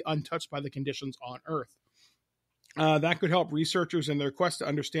relatively untouched by the conditions on Earth. That could help researchers in their quest to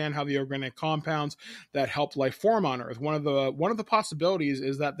understand how the organic compounds that helped life form on Earth. One of the possibilities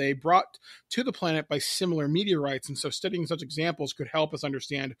is that they brought to the planet by similar meteorites, and so studying such examples could help us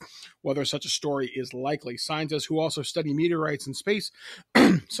understand whether such a story is likely. Scientists who also study meteorites in space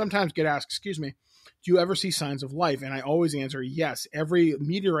sometimes get asked, do you ever see signs of life? And I always answer yes. Every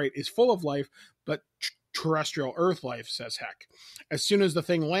meteorite is full of life, but terrestrial Earth life, says Heck. As soon as the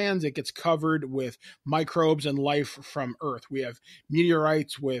thing lands, it gets covered with microbes and life from Earth. We have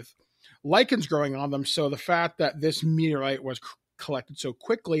meteorites with lichens growing on them, so the fact that this meteorite was collected so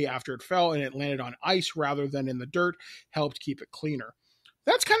quickly after it fell and it landed on ice rather than in the dirt helped keep it cleaner.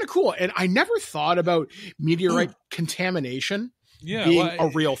 That's kind of cool. And I never thought about meteorite contamination being a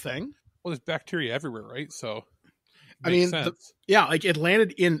real thing. Well, there's bacteria everywhere, right? So, I mean, it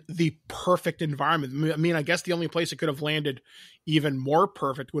landed in the perfect environment. I mean, I guess the only place it could have landed even more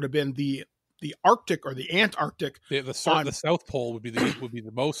perfect would have been the Arctic or the Antarctic. The South Pole would be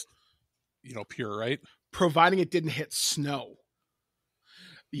the most, pure, right? Providing it didn't hit snow.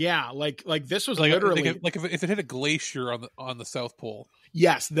 Yeah, like this was literally if it hit a glacier on the South Pole.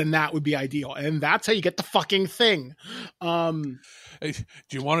 Yes, then that would be ideal, and that's how you get the fucking thing. Hey, do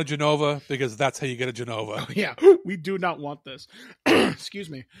you want a Genova? Because that's how you get a Genova. Yeah, we do not want this. Excuse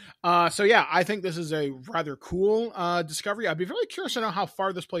me. So yeah, I think this is a rather cool discovery. I'd be very curious to know how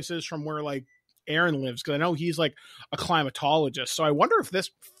far this place is from where Aaron lives, because I know he's a climatologist. So I wonder if this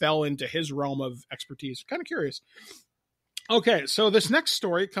fell into his realm of expertise. Kind of curious. Okay, so this next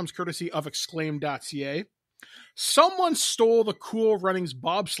story comes courtesy of exclaim.ca. Someone stole the Cool Runnings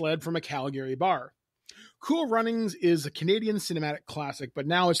bobsled from a Calgary bar. Cool Runnings is a Canadian cinematic classic, but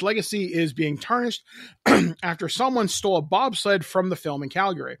now its legacy is being tarnished after someone stole a bobsled from the film in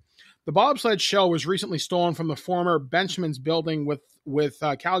Calgary. The bobsled shell was recently stolen from the former Benchman's building with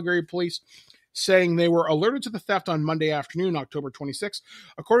Calgary police saying they were alerted to the theft on Monday afternoon, October 26th.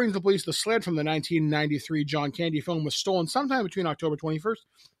 According to the police, the sled from the 1993 John Candy film was stolen sometime between October 21st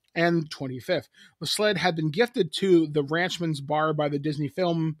and 25th. The sled had been gifted to the Ranchman's Bar by the Disney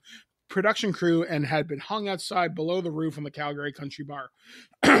film production crew and had been hung outside below the roof on the Calgary Country Bar.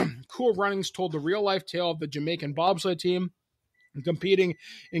 Cool Runnings told the real-life tale of the Jamaican bobsled team competing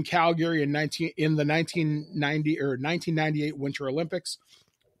in Calgary in the 1998 Winter Olympics.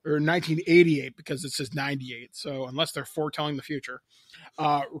 or 1988 because it says 98. So unless they're foretelling the future.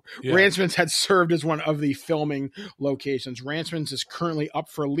 Ransman's had served as one of the filming locations. Ransman's is currently up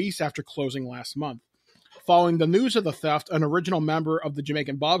for lease after closing last month. Following the news of the theft, an original member of the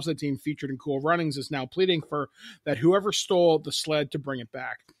Jamaican bobsled team featured in Cool Runnings is now pleading for that whoever stole the sled to bring it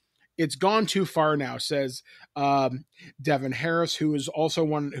back. It's gone too far now, says Devin Harris, who is also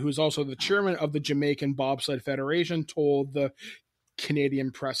the chairman of the Jamaican Bobsled Federation, told the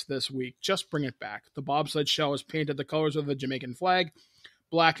Canadian press this week. Just bring it back. The bobsled shell is painted the colors of the Jamaican flag,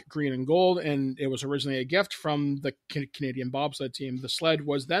 black, green, and gold, and it was originally a gift from the Canadian bobsled team. The sled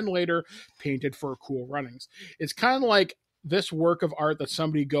was then later painted for Cool Runnings. It's kind of like this work of art that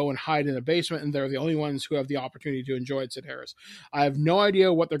somebody go and hide in a basement, and they're the only ones who have the opportunity to enjoy it, said Harris. I have no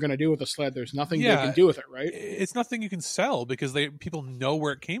idea what they're going to do with the sled. There's nothing they can do with it, right? It's nothing you can sell because people know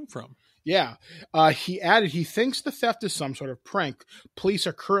where it came from. Yeah. He added he thinks the theft is some sort of prank. Police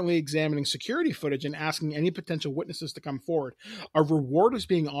are currently examining security footage and asking any potential witnesses to come forward. A reward is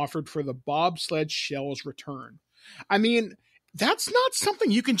being offered for the bobsled shell's return. I mean, that's not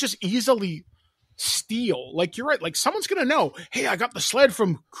something you can just easily steal. Like, you're right. Like, someone's going to know, hey, I got the sled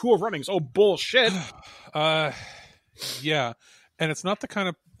from Cool Runnings. Oh, bullshit. Yeah. And it's not the kind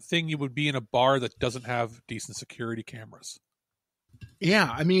of thing you would be in a bar that doesn't have decent security cameras.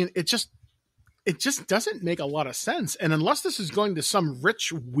 Yeah, I mean, it just doesn't make a lot of sense. And unless this is going to some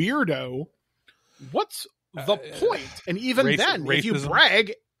rich weirdo, what's the point? And even then, racism. If you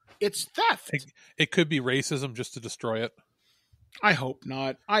brag, it's theft. It could be racism just to destroy it. I hope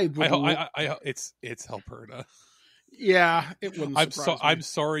not. It's Alberta. Yeah, it wouldn't surprise me. I'm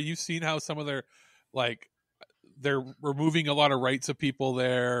sorry. You've seen how some of their, like, they're removing a lot of rights of people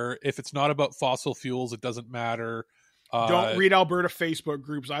there. If it's not about fossil fuels, it doesn't matter. Don't read Alberta Facebook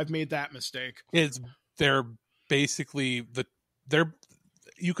groups. I've made that mistake. They're basically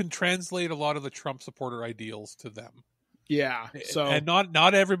you can translate a lot of the Trump supporter ideals to them. Yeah. So, and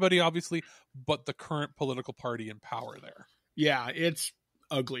not everybody, obviously, but the current political party in power there. Yeah, it's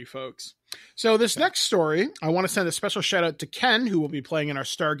ugly, folks. So this next story, I want to send a special shout out to Ken, who will be playing in our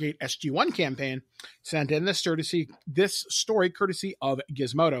Stargate SG-1 campaign. Sent in this story courtesy of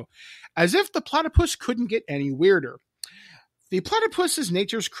Gizmodo. As if the platypus couldn't get any weirder. The platypus is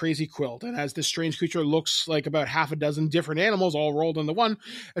nature's crazy quilt, and as this strange creature looks like about half a dozen different animals all rolled into one,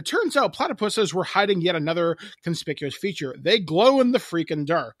 it turns out platypuses were hiding yet another conspicuous feature. They glow in the freaking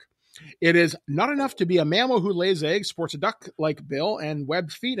dark. It is not enough to be a mammal who lays eggs, sports a duck-like bill and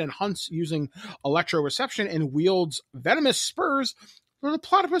webbed feet, and hunts using electroreception and wields venomous spurs. The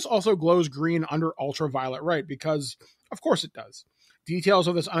platypus also glows green under ultraviolet light, because of course it does. Details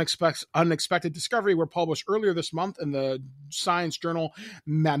of this unexpected discovery were published earlier this month in the science journal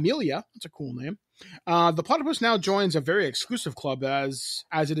Mammalia. That's a cool name. The platypus now joins a very exclusive club as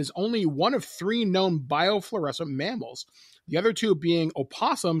it is only one of 3 known biofluorescent mammals, the other 2 being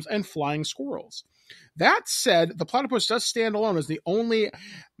opossums and flying squirrels. That said, the platypus does stand alone as the only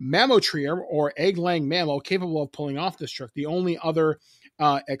mammotrium or egg-laying mammal capable of pulling off this trick. The only other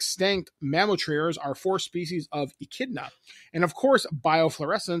extinct mammotriers are 4 species of echidna. And of course,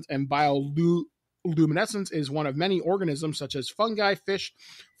 biofluorescence and bioluminescence is one of many organisms such as fungi, fish,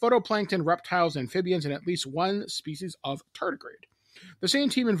 phytoplankton, reptiles, amphibians, and at least 1 species of tardigrade. The same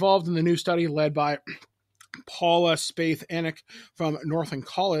team involved in the new study, led by Paula Spaeth-Anick from Northern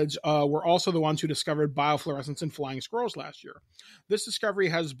College, were also the ones who discovered biofluorescence in flying squirrels last year. This discovery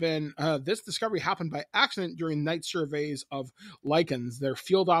happened by accident during night surveys of lichens. Their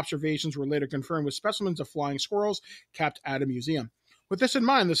field observations were later confirmed with specimens of flying squirrels kept at a museum. With this in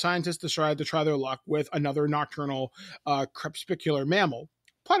mind, the scientists decided to try their luck with another nocturnal crepuscular mammal.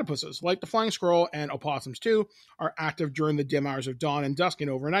 Platypuses, like the flying squirrel and opossums too, are active during the dim hours of dawn and dusk and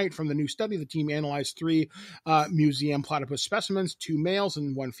overnight. From the new study, the team analyzed 3 museum platypus specimens, 2 males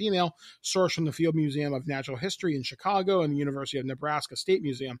and 1 female, sourced from the Field Museum of Natural History in Chicago and the University of Nebraska State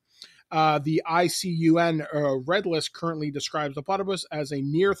Museum. The ICUN Red List currently describes the platypus as a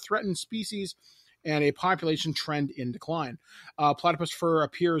near-threatened species and a population trend in decline. Platypus fur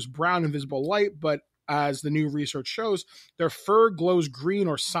appears brown in visible light, but as the new research shows, their fur glows green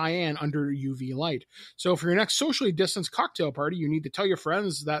or cyan under UV light. So for your next socially distanced cocktail party, you need to tell your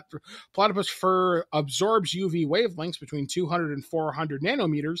friends that platypus fur absorbs UV wavelengths between 200 and 400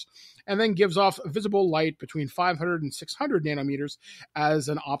 nanometers, and then gives off visible light between 500 and 600 nanometers as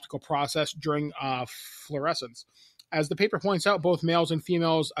an optical process during fluorescence. As the paper points out, both males and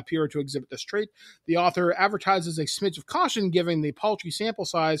females appear to exhibit this trait. The author advertises a smidge of caution given the paltry sample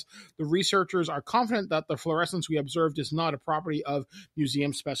size. The researchers are confident that the fluorescence we observed is not a property of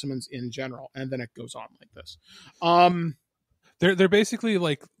museum specimens in general. And then it goes on like this. They're basically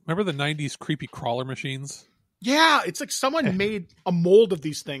like, remember the 90s creepy crawler machines? Yeah, it's like someone made a mold of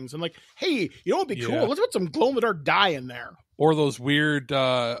these things and like, hey, you know what would be cool? Let's put some glow-in-the-dark dye in there. Or those weird,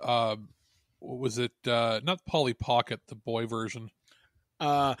 what was it? Not Polly Pocket, the boy version.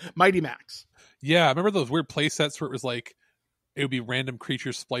 Mighty Max. Yeah, remember those weird play sets where it was like, it would be random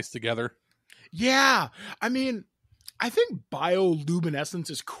creatures spliced together? Yeah, I mean, I think bioluminescence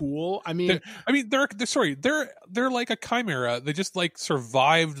is cool. I mean, they're like a chimera. They just like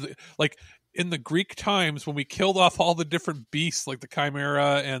survived, like in the Greek times when we killed off all the different beasts, like the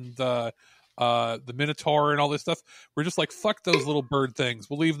chimera and the minotaur and all this stuff. We're just like, fuck those little bird things.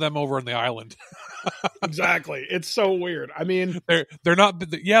 We'll leave them over on the island. Exactly. It's so weird. I mean, they're not.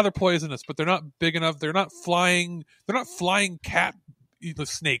 Yeah, they're poisonous, but they're not big enough. They're not flying cat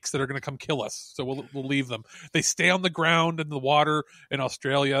snakes that are going to come kill us, so we'll leave them. They stay on the ground in the water in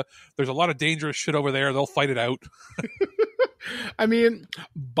Australia. There's a lot of dangerous shit over there. They'll fight it out. I mean,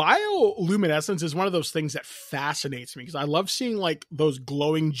 bioluminescence is one of those things that fascinates me because I love seeing like those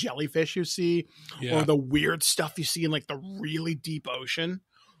glowing jellyfish you see, or the weird stuff you see in like the really deep ocean,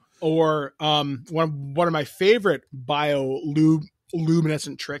 or one of my favorite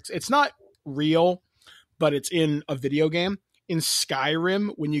bioluminescent tricks. It's not real, but it's in a video game. In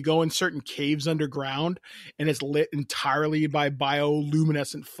Skyrim, when you go in certain caves underground and it's lit entirely by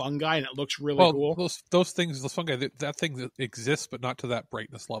bioluminescent fungi and it looks really cool. Those things, those fungi, that thing exists, but not to that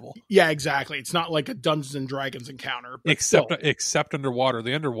brightness level. Yeah, exactly. It's not like a Dungeons and Dragons encounter. But except underwater.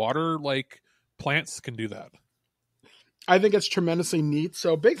 The underwater like plants can do that. I think it's tremendously neat.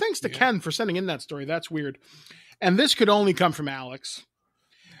 So big thanks to Ken for sending in that story. That's weird. And this could only come from Alex.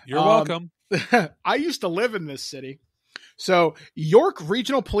 You're welcome. I used to live in this city. So York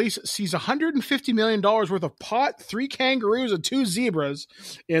Regional Police sees $150 million worth of pot, 3 kangaroos, and 2 zebras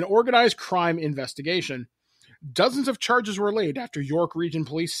in organized crime investigation. Dozens of charges were laid after York Region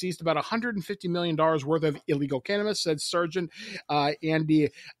Police seized about $150 million worth of illegal cannabis, said Sergeant Andy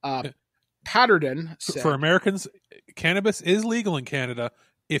Patterson. For Americans, cannabis is legal in Canada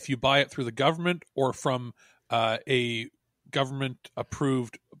if you buy it through the government or from a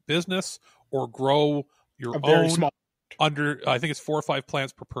government-approved business, or grow your own. Small. Under, I think it's 4 or 5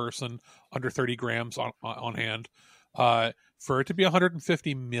 plants per person, under 30 grams on hand. For it to be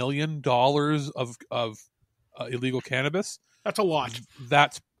 $150 million of illegal cannabis, that's a lot.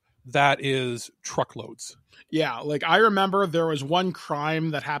 That is truckloads. Yeah, like I remember there was one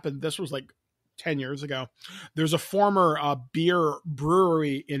crime that happened. This was like 10 years ago. There's a former beer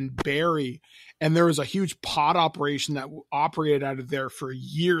brewery in Barrie, and there was a huge pot operation that operated out of there for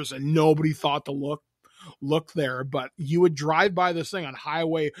years, and nobody thought to look there, but you would drive by this thing on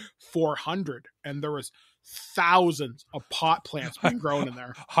Highway 400 and there was thousands of pot plants being grown in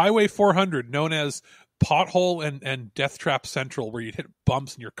there. Highway 400, known as Pothole and Death Trap Central, where you'd hit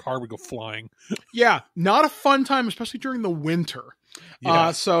bumps and your car would go flying. Yeah, not a fun time, especially during the winter.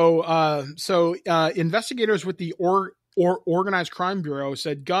 Yeah. So investigators with the Organized Crime Bureau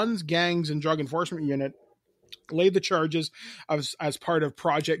said Guns, Gangs, and Drug Enforcement Unit laid the charges as part of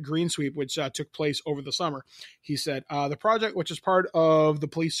Project Green Sweep, which took place over the summer. He said the project, which is part of the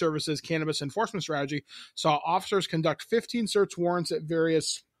police service's cannabis enforcement strategy, saw officers conduct 15 search warrants at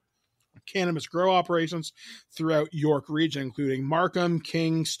various cannabis grow operations throughout York region, including Markham,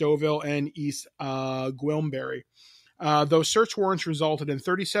 King, Stouffville, and East Gwillimbury. Those search warrants resulted in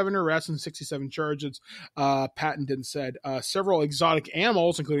 37 arrests and 67 charges, Patton said. Several exotic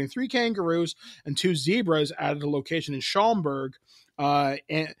animals, including 3 kangaroos and 2 zebras, added a location in Schaumburg.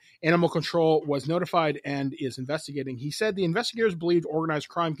 Animal Control was notified and is investigating. He said the investigators believe organized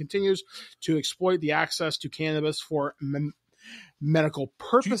crime continues to exploit the access to cannabis for medical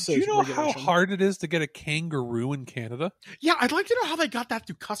purposes. Do you know how hard it is to get a kangaroo in Canada? Yeah, I'd like to know how they got that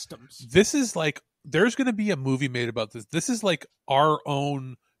through customs. This is like, there's going to be a movie made about this. This is like our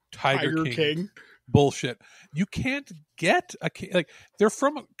own Tiger King bullshit. You can't get a like, they're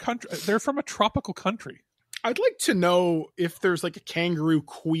from a country. They're from a tropical country. I'd like to know if there's like a kangaroo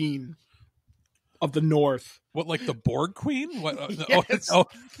queen of the north. What, like the Borg queen? What? Yes. Oh.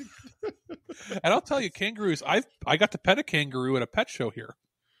 And I'll tell you, kangaroos. I got to pet a kangaroo at a pet show here.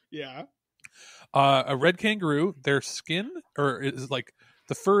 Yeah. A red kangaroo. Their skin, or is like,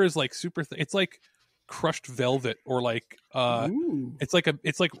 the fur is like super. It's like crushed velvet, or like it's like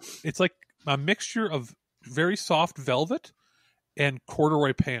a mixture of very soft velvet and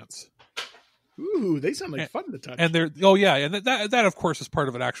corduroy pants. Ooh, they sound like fun to touch. And they're and that of course is part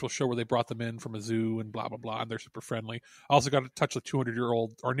of an actual show where they brought them in from a zoo and blah blah blah, and they're super friendly. I also got to touch a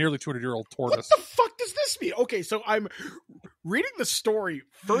 200-year-old or nearly 200-year-old tortoise. What the fuck does this mean? Okay, so I'm reading the story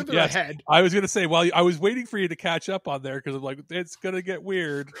further Yes, ahead. I was going to say, well, I was waiting for you to catch up on there because I'm like, it's going to get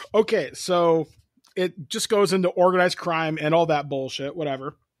weird. Okay, so it just goes into organized crime and all that bullshit,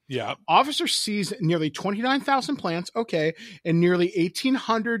 whatever. Yeah. Officer sees nearly 29,000 plants, okay, and nearly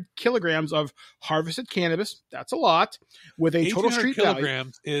 1,800 kilograms of harvested cannabis. That's a lot. With a total street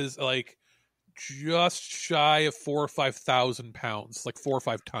kilograms value is like just shy of 4,000 or 5,000 pounds, like 4 or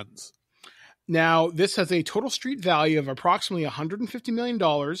 5 tons. Now, this has a total street value of approximately $150 million.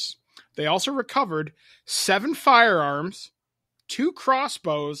 They also recovered 7 firearms, 2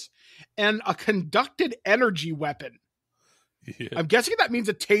 crossbows, and a conducted energy weapon. Yeah. I'm guessing that means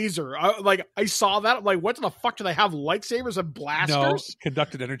a taser. I saw that. I'm like, what the fuck do they have? Lightsabers and blasters? No,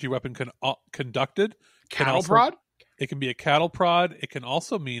 conducted energy weapon conducted. Cattle prod? It can be a cattle prod. It can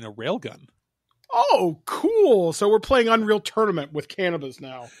also mean a railgun. Oh, cool. So we're playing Unreal Tournament with cannabis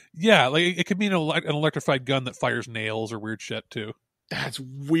now. Yeah, like it could mean an electrified gun that fires nails or weird shit too. That's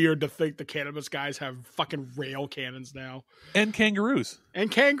weird to think the cannabis guys have fucking rail cannons now. And kangaroos.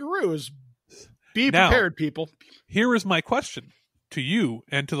 Be prepared, people. Here is my question to you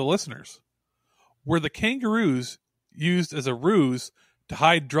and to the listeners. Were the kangaroos used as a ruse to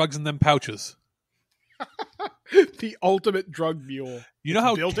hide drugs in them pouches? The ultimate drug mule. You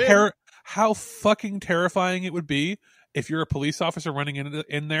know how fucking terrifying it would be if you're a police officer running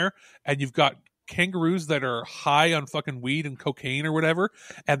in there and you've got kangaroos that are high on fucking weed and cocaine or whatever,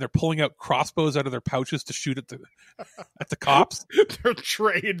 and they're pulling out crossbows out of their pouches to shoot at the cops. They're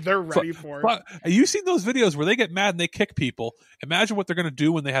trained. They're ready for it. You've seen those videos where they get mad and they kick people. Imagine what they're going to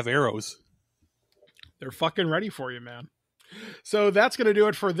do when they have arrows. They're fucking ready for you, man. So that's going to do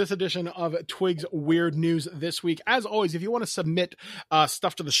it for this edition of Twig's Weird News this week. As always, if you want to submit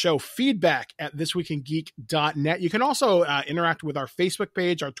stuff to the show, feedback at thisweekingeek.net. You can also interact with our Facebook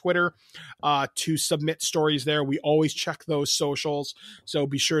page, our Twitter, to submit stories there. We always check those socials, so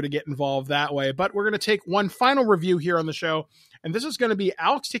be sure to get involved that way. But we're going to take one final review here on the show, and this is going to be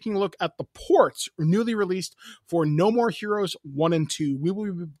Alex taking a look at the ports newly released for No More Heroes 1 and 2.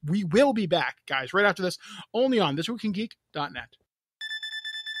 We will be back, guys, right after this, only on ThisWeekInGeek.net.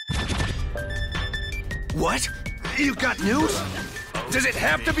 What? You got news? Does it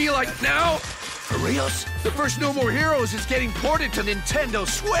have to be like now? For reals? The first No More Heroes is getting ported to Nintendo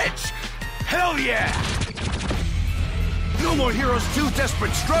Switch! Hell yeah! No More Heroes 2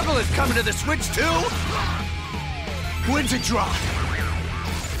 Desperate Struggle is coming to the Switch too? When's it drop?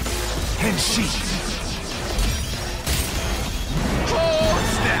 And she...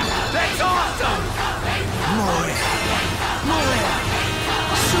 Oh, snap! That's awesome! Moe!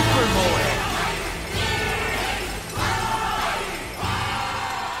 Super Moe!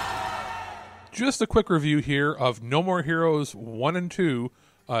 Just a quick review here of No More Heroes 1 and 2,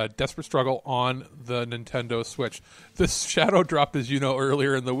 Desperate Struggle on the Nintendo Switch. This shadow dropped, as you know,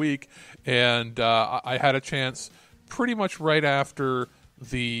 earlier in the week, and I had a chance pretty much right after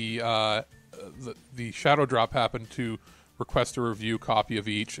the shadow drop happened to request a review copy of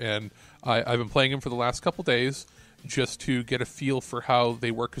each, and I've been playing them for the last couple days just to get a feel for how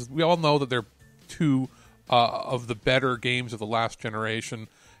they work, because we all know that they're two of the better games of the last generation,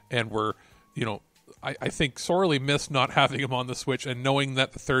 and we're, you know, I think sorely missed not having them on the Switch, and knowing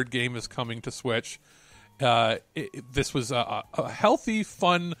that the third game is coming to Switch. This was a healthy,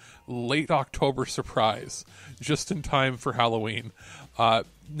 fun, late October surprise, just in time for Halloween.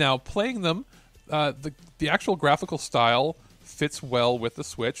 Now, playing them, the actual graphical style fits well with the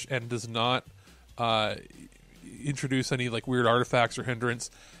Switch and does not introduce any like weird artifacts or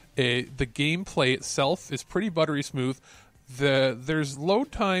hindrance. The gameplay itself is pretty buttery smooth. There's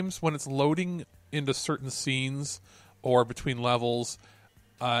load times when it's loading into certain scenes or between levels.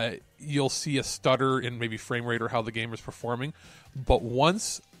 You'll see a stutter in maybe frame rate or how the game is performing. But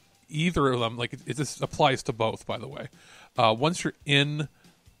once either of them, like this applies to both, by the way. Once you're in,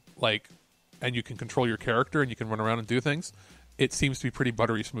 like, and you can control your character and you can run around and do things, it seems to be pretty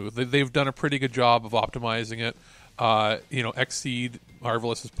buttery smooth. They've done a pretty good job of optimizing it. Xseed,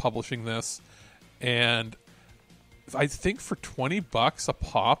 Marvelous, is publishing this, and I think for $20 a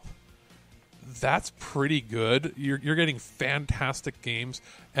pop, that's pretty good. You're getting fantastic games,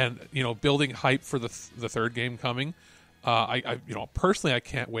 and building hype for the third game coming. I personally I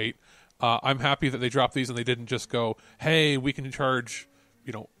can't wait. I'm happy that they dropped these and they didn't just go, hey, we can charge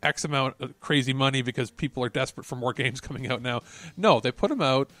X amount of crazy money because people are desperate for more games coming out now. No, they put them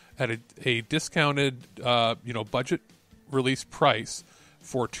out at a discounted budget release price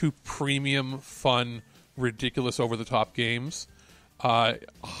for two premium, fun, ridiculous, over-the-top games.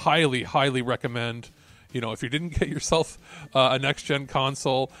 Highly recommend. If you didn't get yourself a next-gen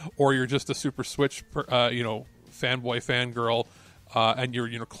console, or you're just a Super Switch fanboy, fangirl, and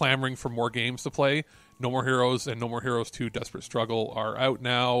you're clamoring for more games to play, No More Heroes and No More Heroes 2 Desperate Struggle are out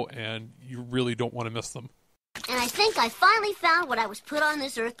now, and you really don't want to miss them. And I think I finally found what I was put on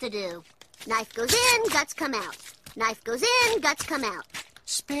this earth to do. Knife goes in, guts come out. Knife goes in, guts come out.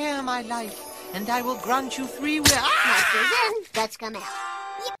 Spare my life, and I will grant you free will. Knife goes in, guts come out.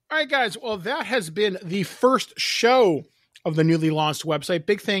 All right, guys. Well, that has been the first show of the newly launched website.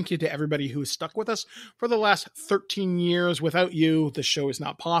 Big thank you to everybody who has stuck with us for the last 13 years. Without you, the show is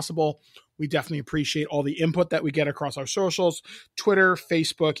not possible. We definitely appreciate all the input that we get across our socials, Twitter,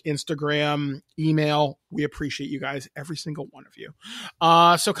 Facebook, Instagram, email. We appreciate you guys, every single one of you.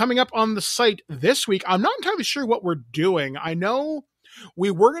 So coming up on the site this week, I'm not entirely sure what we're doing. I know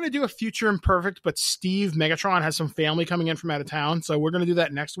we were going to do a Future Imperfect, but Steve Megatron has some family coming in from out of town. So we're going to do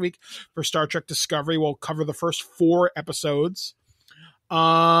that next week for Star Trek Discovery. We'll cover the first 4 episodes.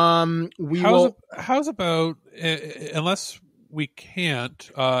 How's about, unless we can't,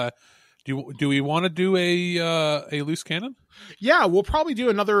 do we want to do a loose cannon? Yeah, we'll probably do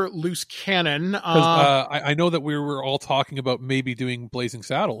another loose cannon. I know that we were all talking about maybe doing Blazing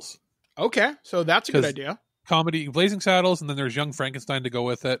Saddles. Okay, so that's a good idea. Comedy, Blazing Saddles, and then there's Young Frankenstein to go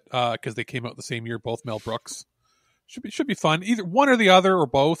with it, because they came out the same year, both Mel Brooks. Should be fun. Either one or the other or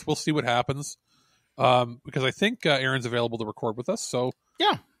both. We'll see what happens. Because I think Aaron's available to record with us. So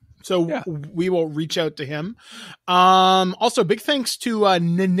yeah. So we will reach out to him. Also, big thanks to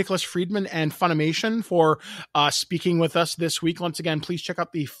Nicholas Friedman and Funimation for speaking with us this week. Once again, please check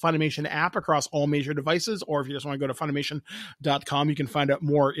out the Funimation app across all major devices, or if you just want to go to Funimation.com, you can find out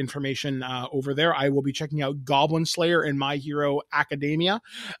more information over there. I will be checking out Goblin Slayer and My Hero Academia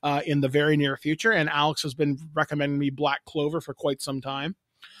in the very near future, and Alex has been recommending me Black Clover for quite some time.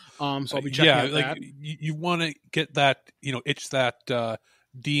 So I'll be checking out that. You want to get that, itch that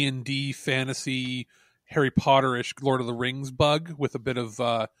D&D fantasy Harry Potter-ish Lord of the Rings bug with a bit of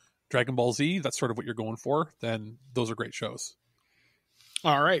Dragon Ball Z. That's sort of what you're going for. Then those are great shows.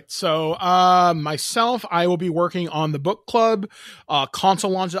 All right. So myself, I will be working on the book club,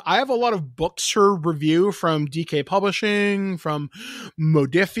 console launch. I have a lot of books for review from DK Publishing, from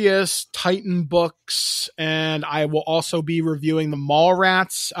Modifius, Titan Books, and I will also be reviewing the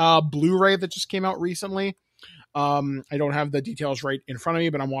Mallrats Blu-ray that just came out recently. I don't have the details right in front of me,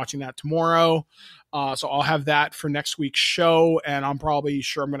 but I'm watching that tomorrow. So I'll have that for next week's show, and I'm probably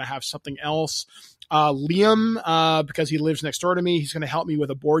sure I'm going to have something else. Liam, because he lives next door to me, he's going to help me with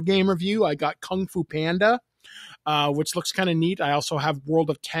a board game review. I got Kung Fu Panda, which looks kind of neat. I also have World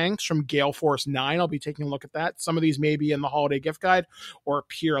of Tanks from Gale Force 9. I'll be taking a look at that. Some of these may be in the holiday gift guide or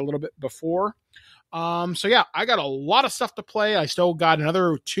appear a little bit before. So yeah, I got a lot of stuff to play. I still got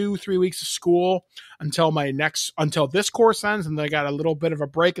another 2-3 weeks of school until this course ends, and then I got a little bit of a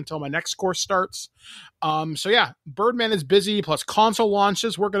break until my next course starts. So yeah, Birdman is busy, plus console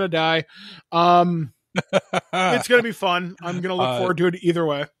launches. We're going to die. It's going to be fun. I'm going to look forward to it either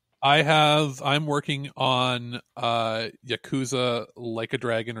way. I'm working on Yakuza Like a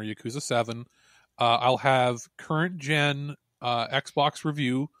Dragon or Yakuza 7. I'll have current gen Xbox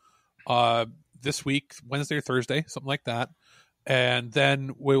review this week, Wednesday or Thursday, something like that. And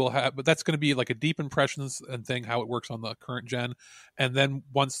then we will have, but that's going to be like a deep impressions and thing, how it works on the current gen. And then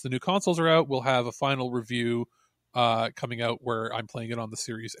once the new consoles are out, we'll have a final review coming out where I'm playing it on the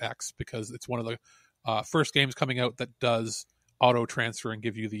Series X, because it's one of the first games coming out that does auto transfer and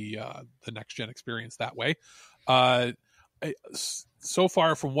give you the next gen experience that way. So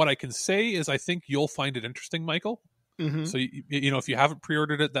far from what I can say is I think you'll find it interesting, Michael. Mm-hmm. So, if you haven't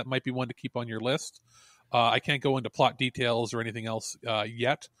pre-ordered it, that might be one to keep on your list. I can't go into plot details or anything else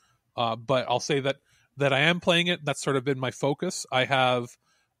yet, but I'll say that I am playing it. That's sort of been my focus. I have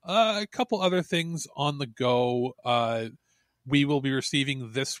a couple other things on the go. We will be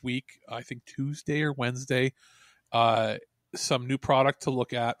receiving this week, I think Tuesday or Wednesday, some new product to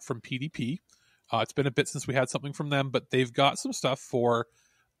look at from PDP. It's been a bit since we had something from them, but they've got some stuff for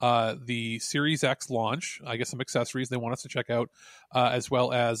the Series X launch. I guess some accessories they want us to check out, as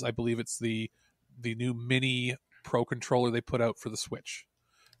well as I believe it's the new mini Pro controller they put out for the Switch.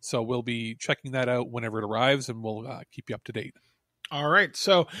 So we'll be checking that out whenever it arrives, and we'll keep you up to date. All right.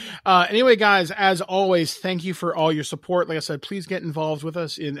 So anyway, guys, as always, thank you for all your support. Like I said, please get involved with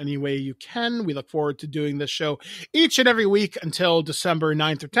us in any way you can. We look forward to doing this show each and every week until December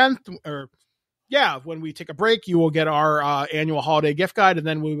 9th or 10th, when we take a break. You will get our annual holiday gift guide, and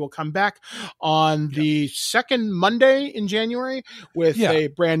then we will come back on the second Monday in January with a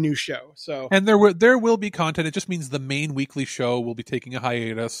brand new show. So, and there will be content. It just means the main weekly show will be taking a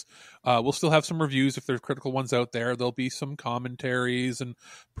hiatus. We'll still have some reviews if there's critical ones out there. There'll be some commentaries and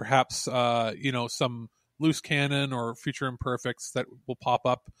perhaps some loose cannon or future imperfects that will pop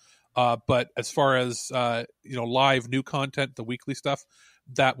up. But as far as live new content, the weekly stuff,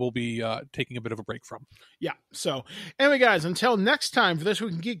 that will be taking a bit of a break from. Yeah. So anyway, guys, until next time for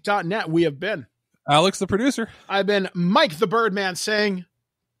ThisWeekInGeek.net, we have been Alex, the producer. I've been Mike, the Birdman, saying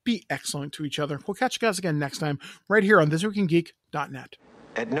be excellent to each other. We'll catch you guys again next time right here on ThisWeekInGeek.net.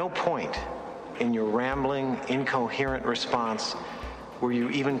 At no point in your rambling, incoherent response were you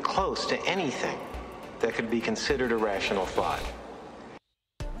even close to anything that could be considered a rational thought.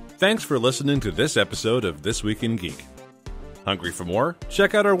 Thanks for listening to this episode of This Week in Geek. Hungry for more?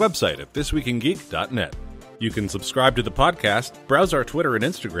 Check out our website at ThisWeekInGeek.net. You can subscribe to the podcast, browse our Twitter and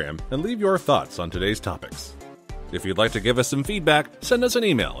Instagram, and leave your thoughts on today's topics. If you'd like to give us some feedback, send us an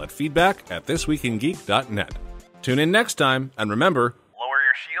email at feedback@ThisWeekInGeek.net. Tune in next time, and remember, lower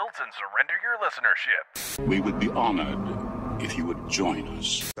your shields and surrender your listenership. We would be honored if you would join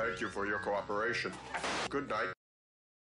us. Thank you for your cooperation. Good night.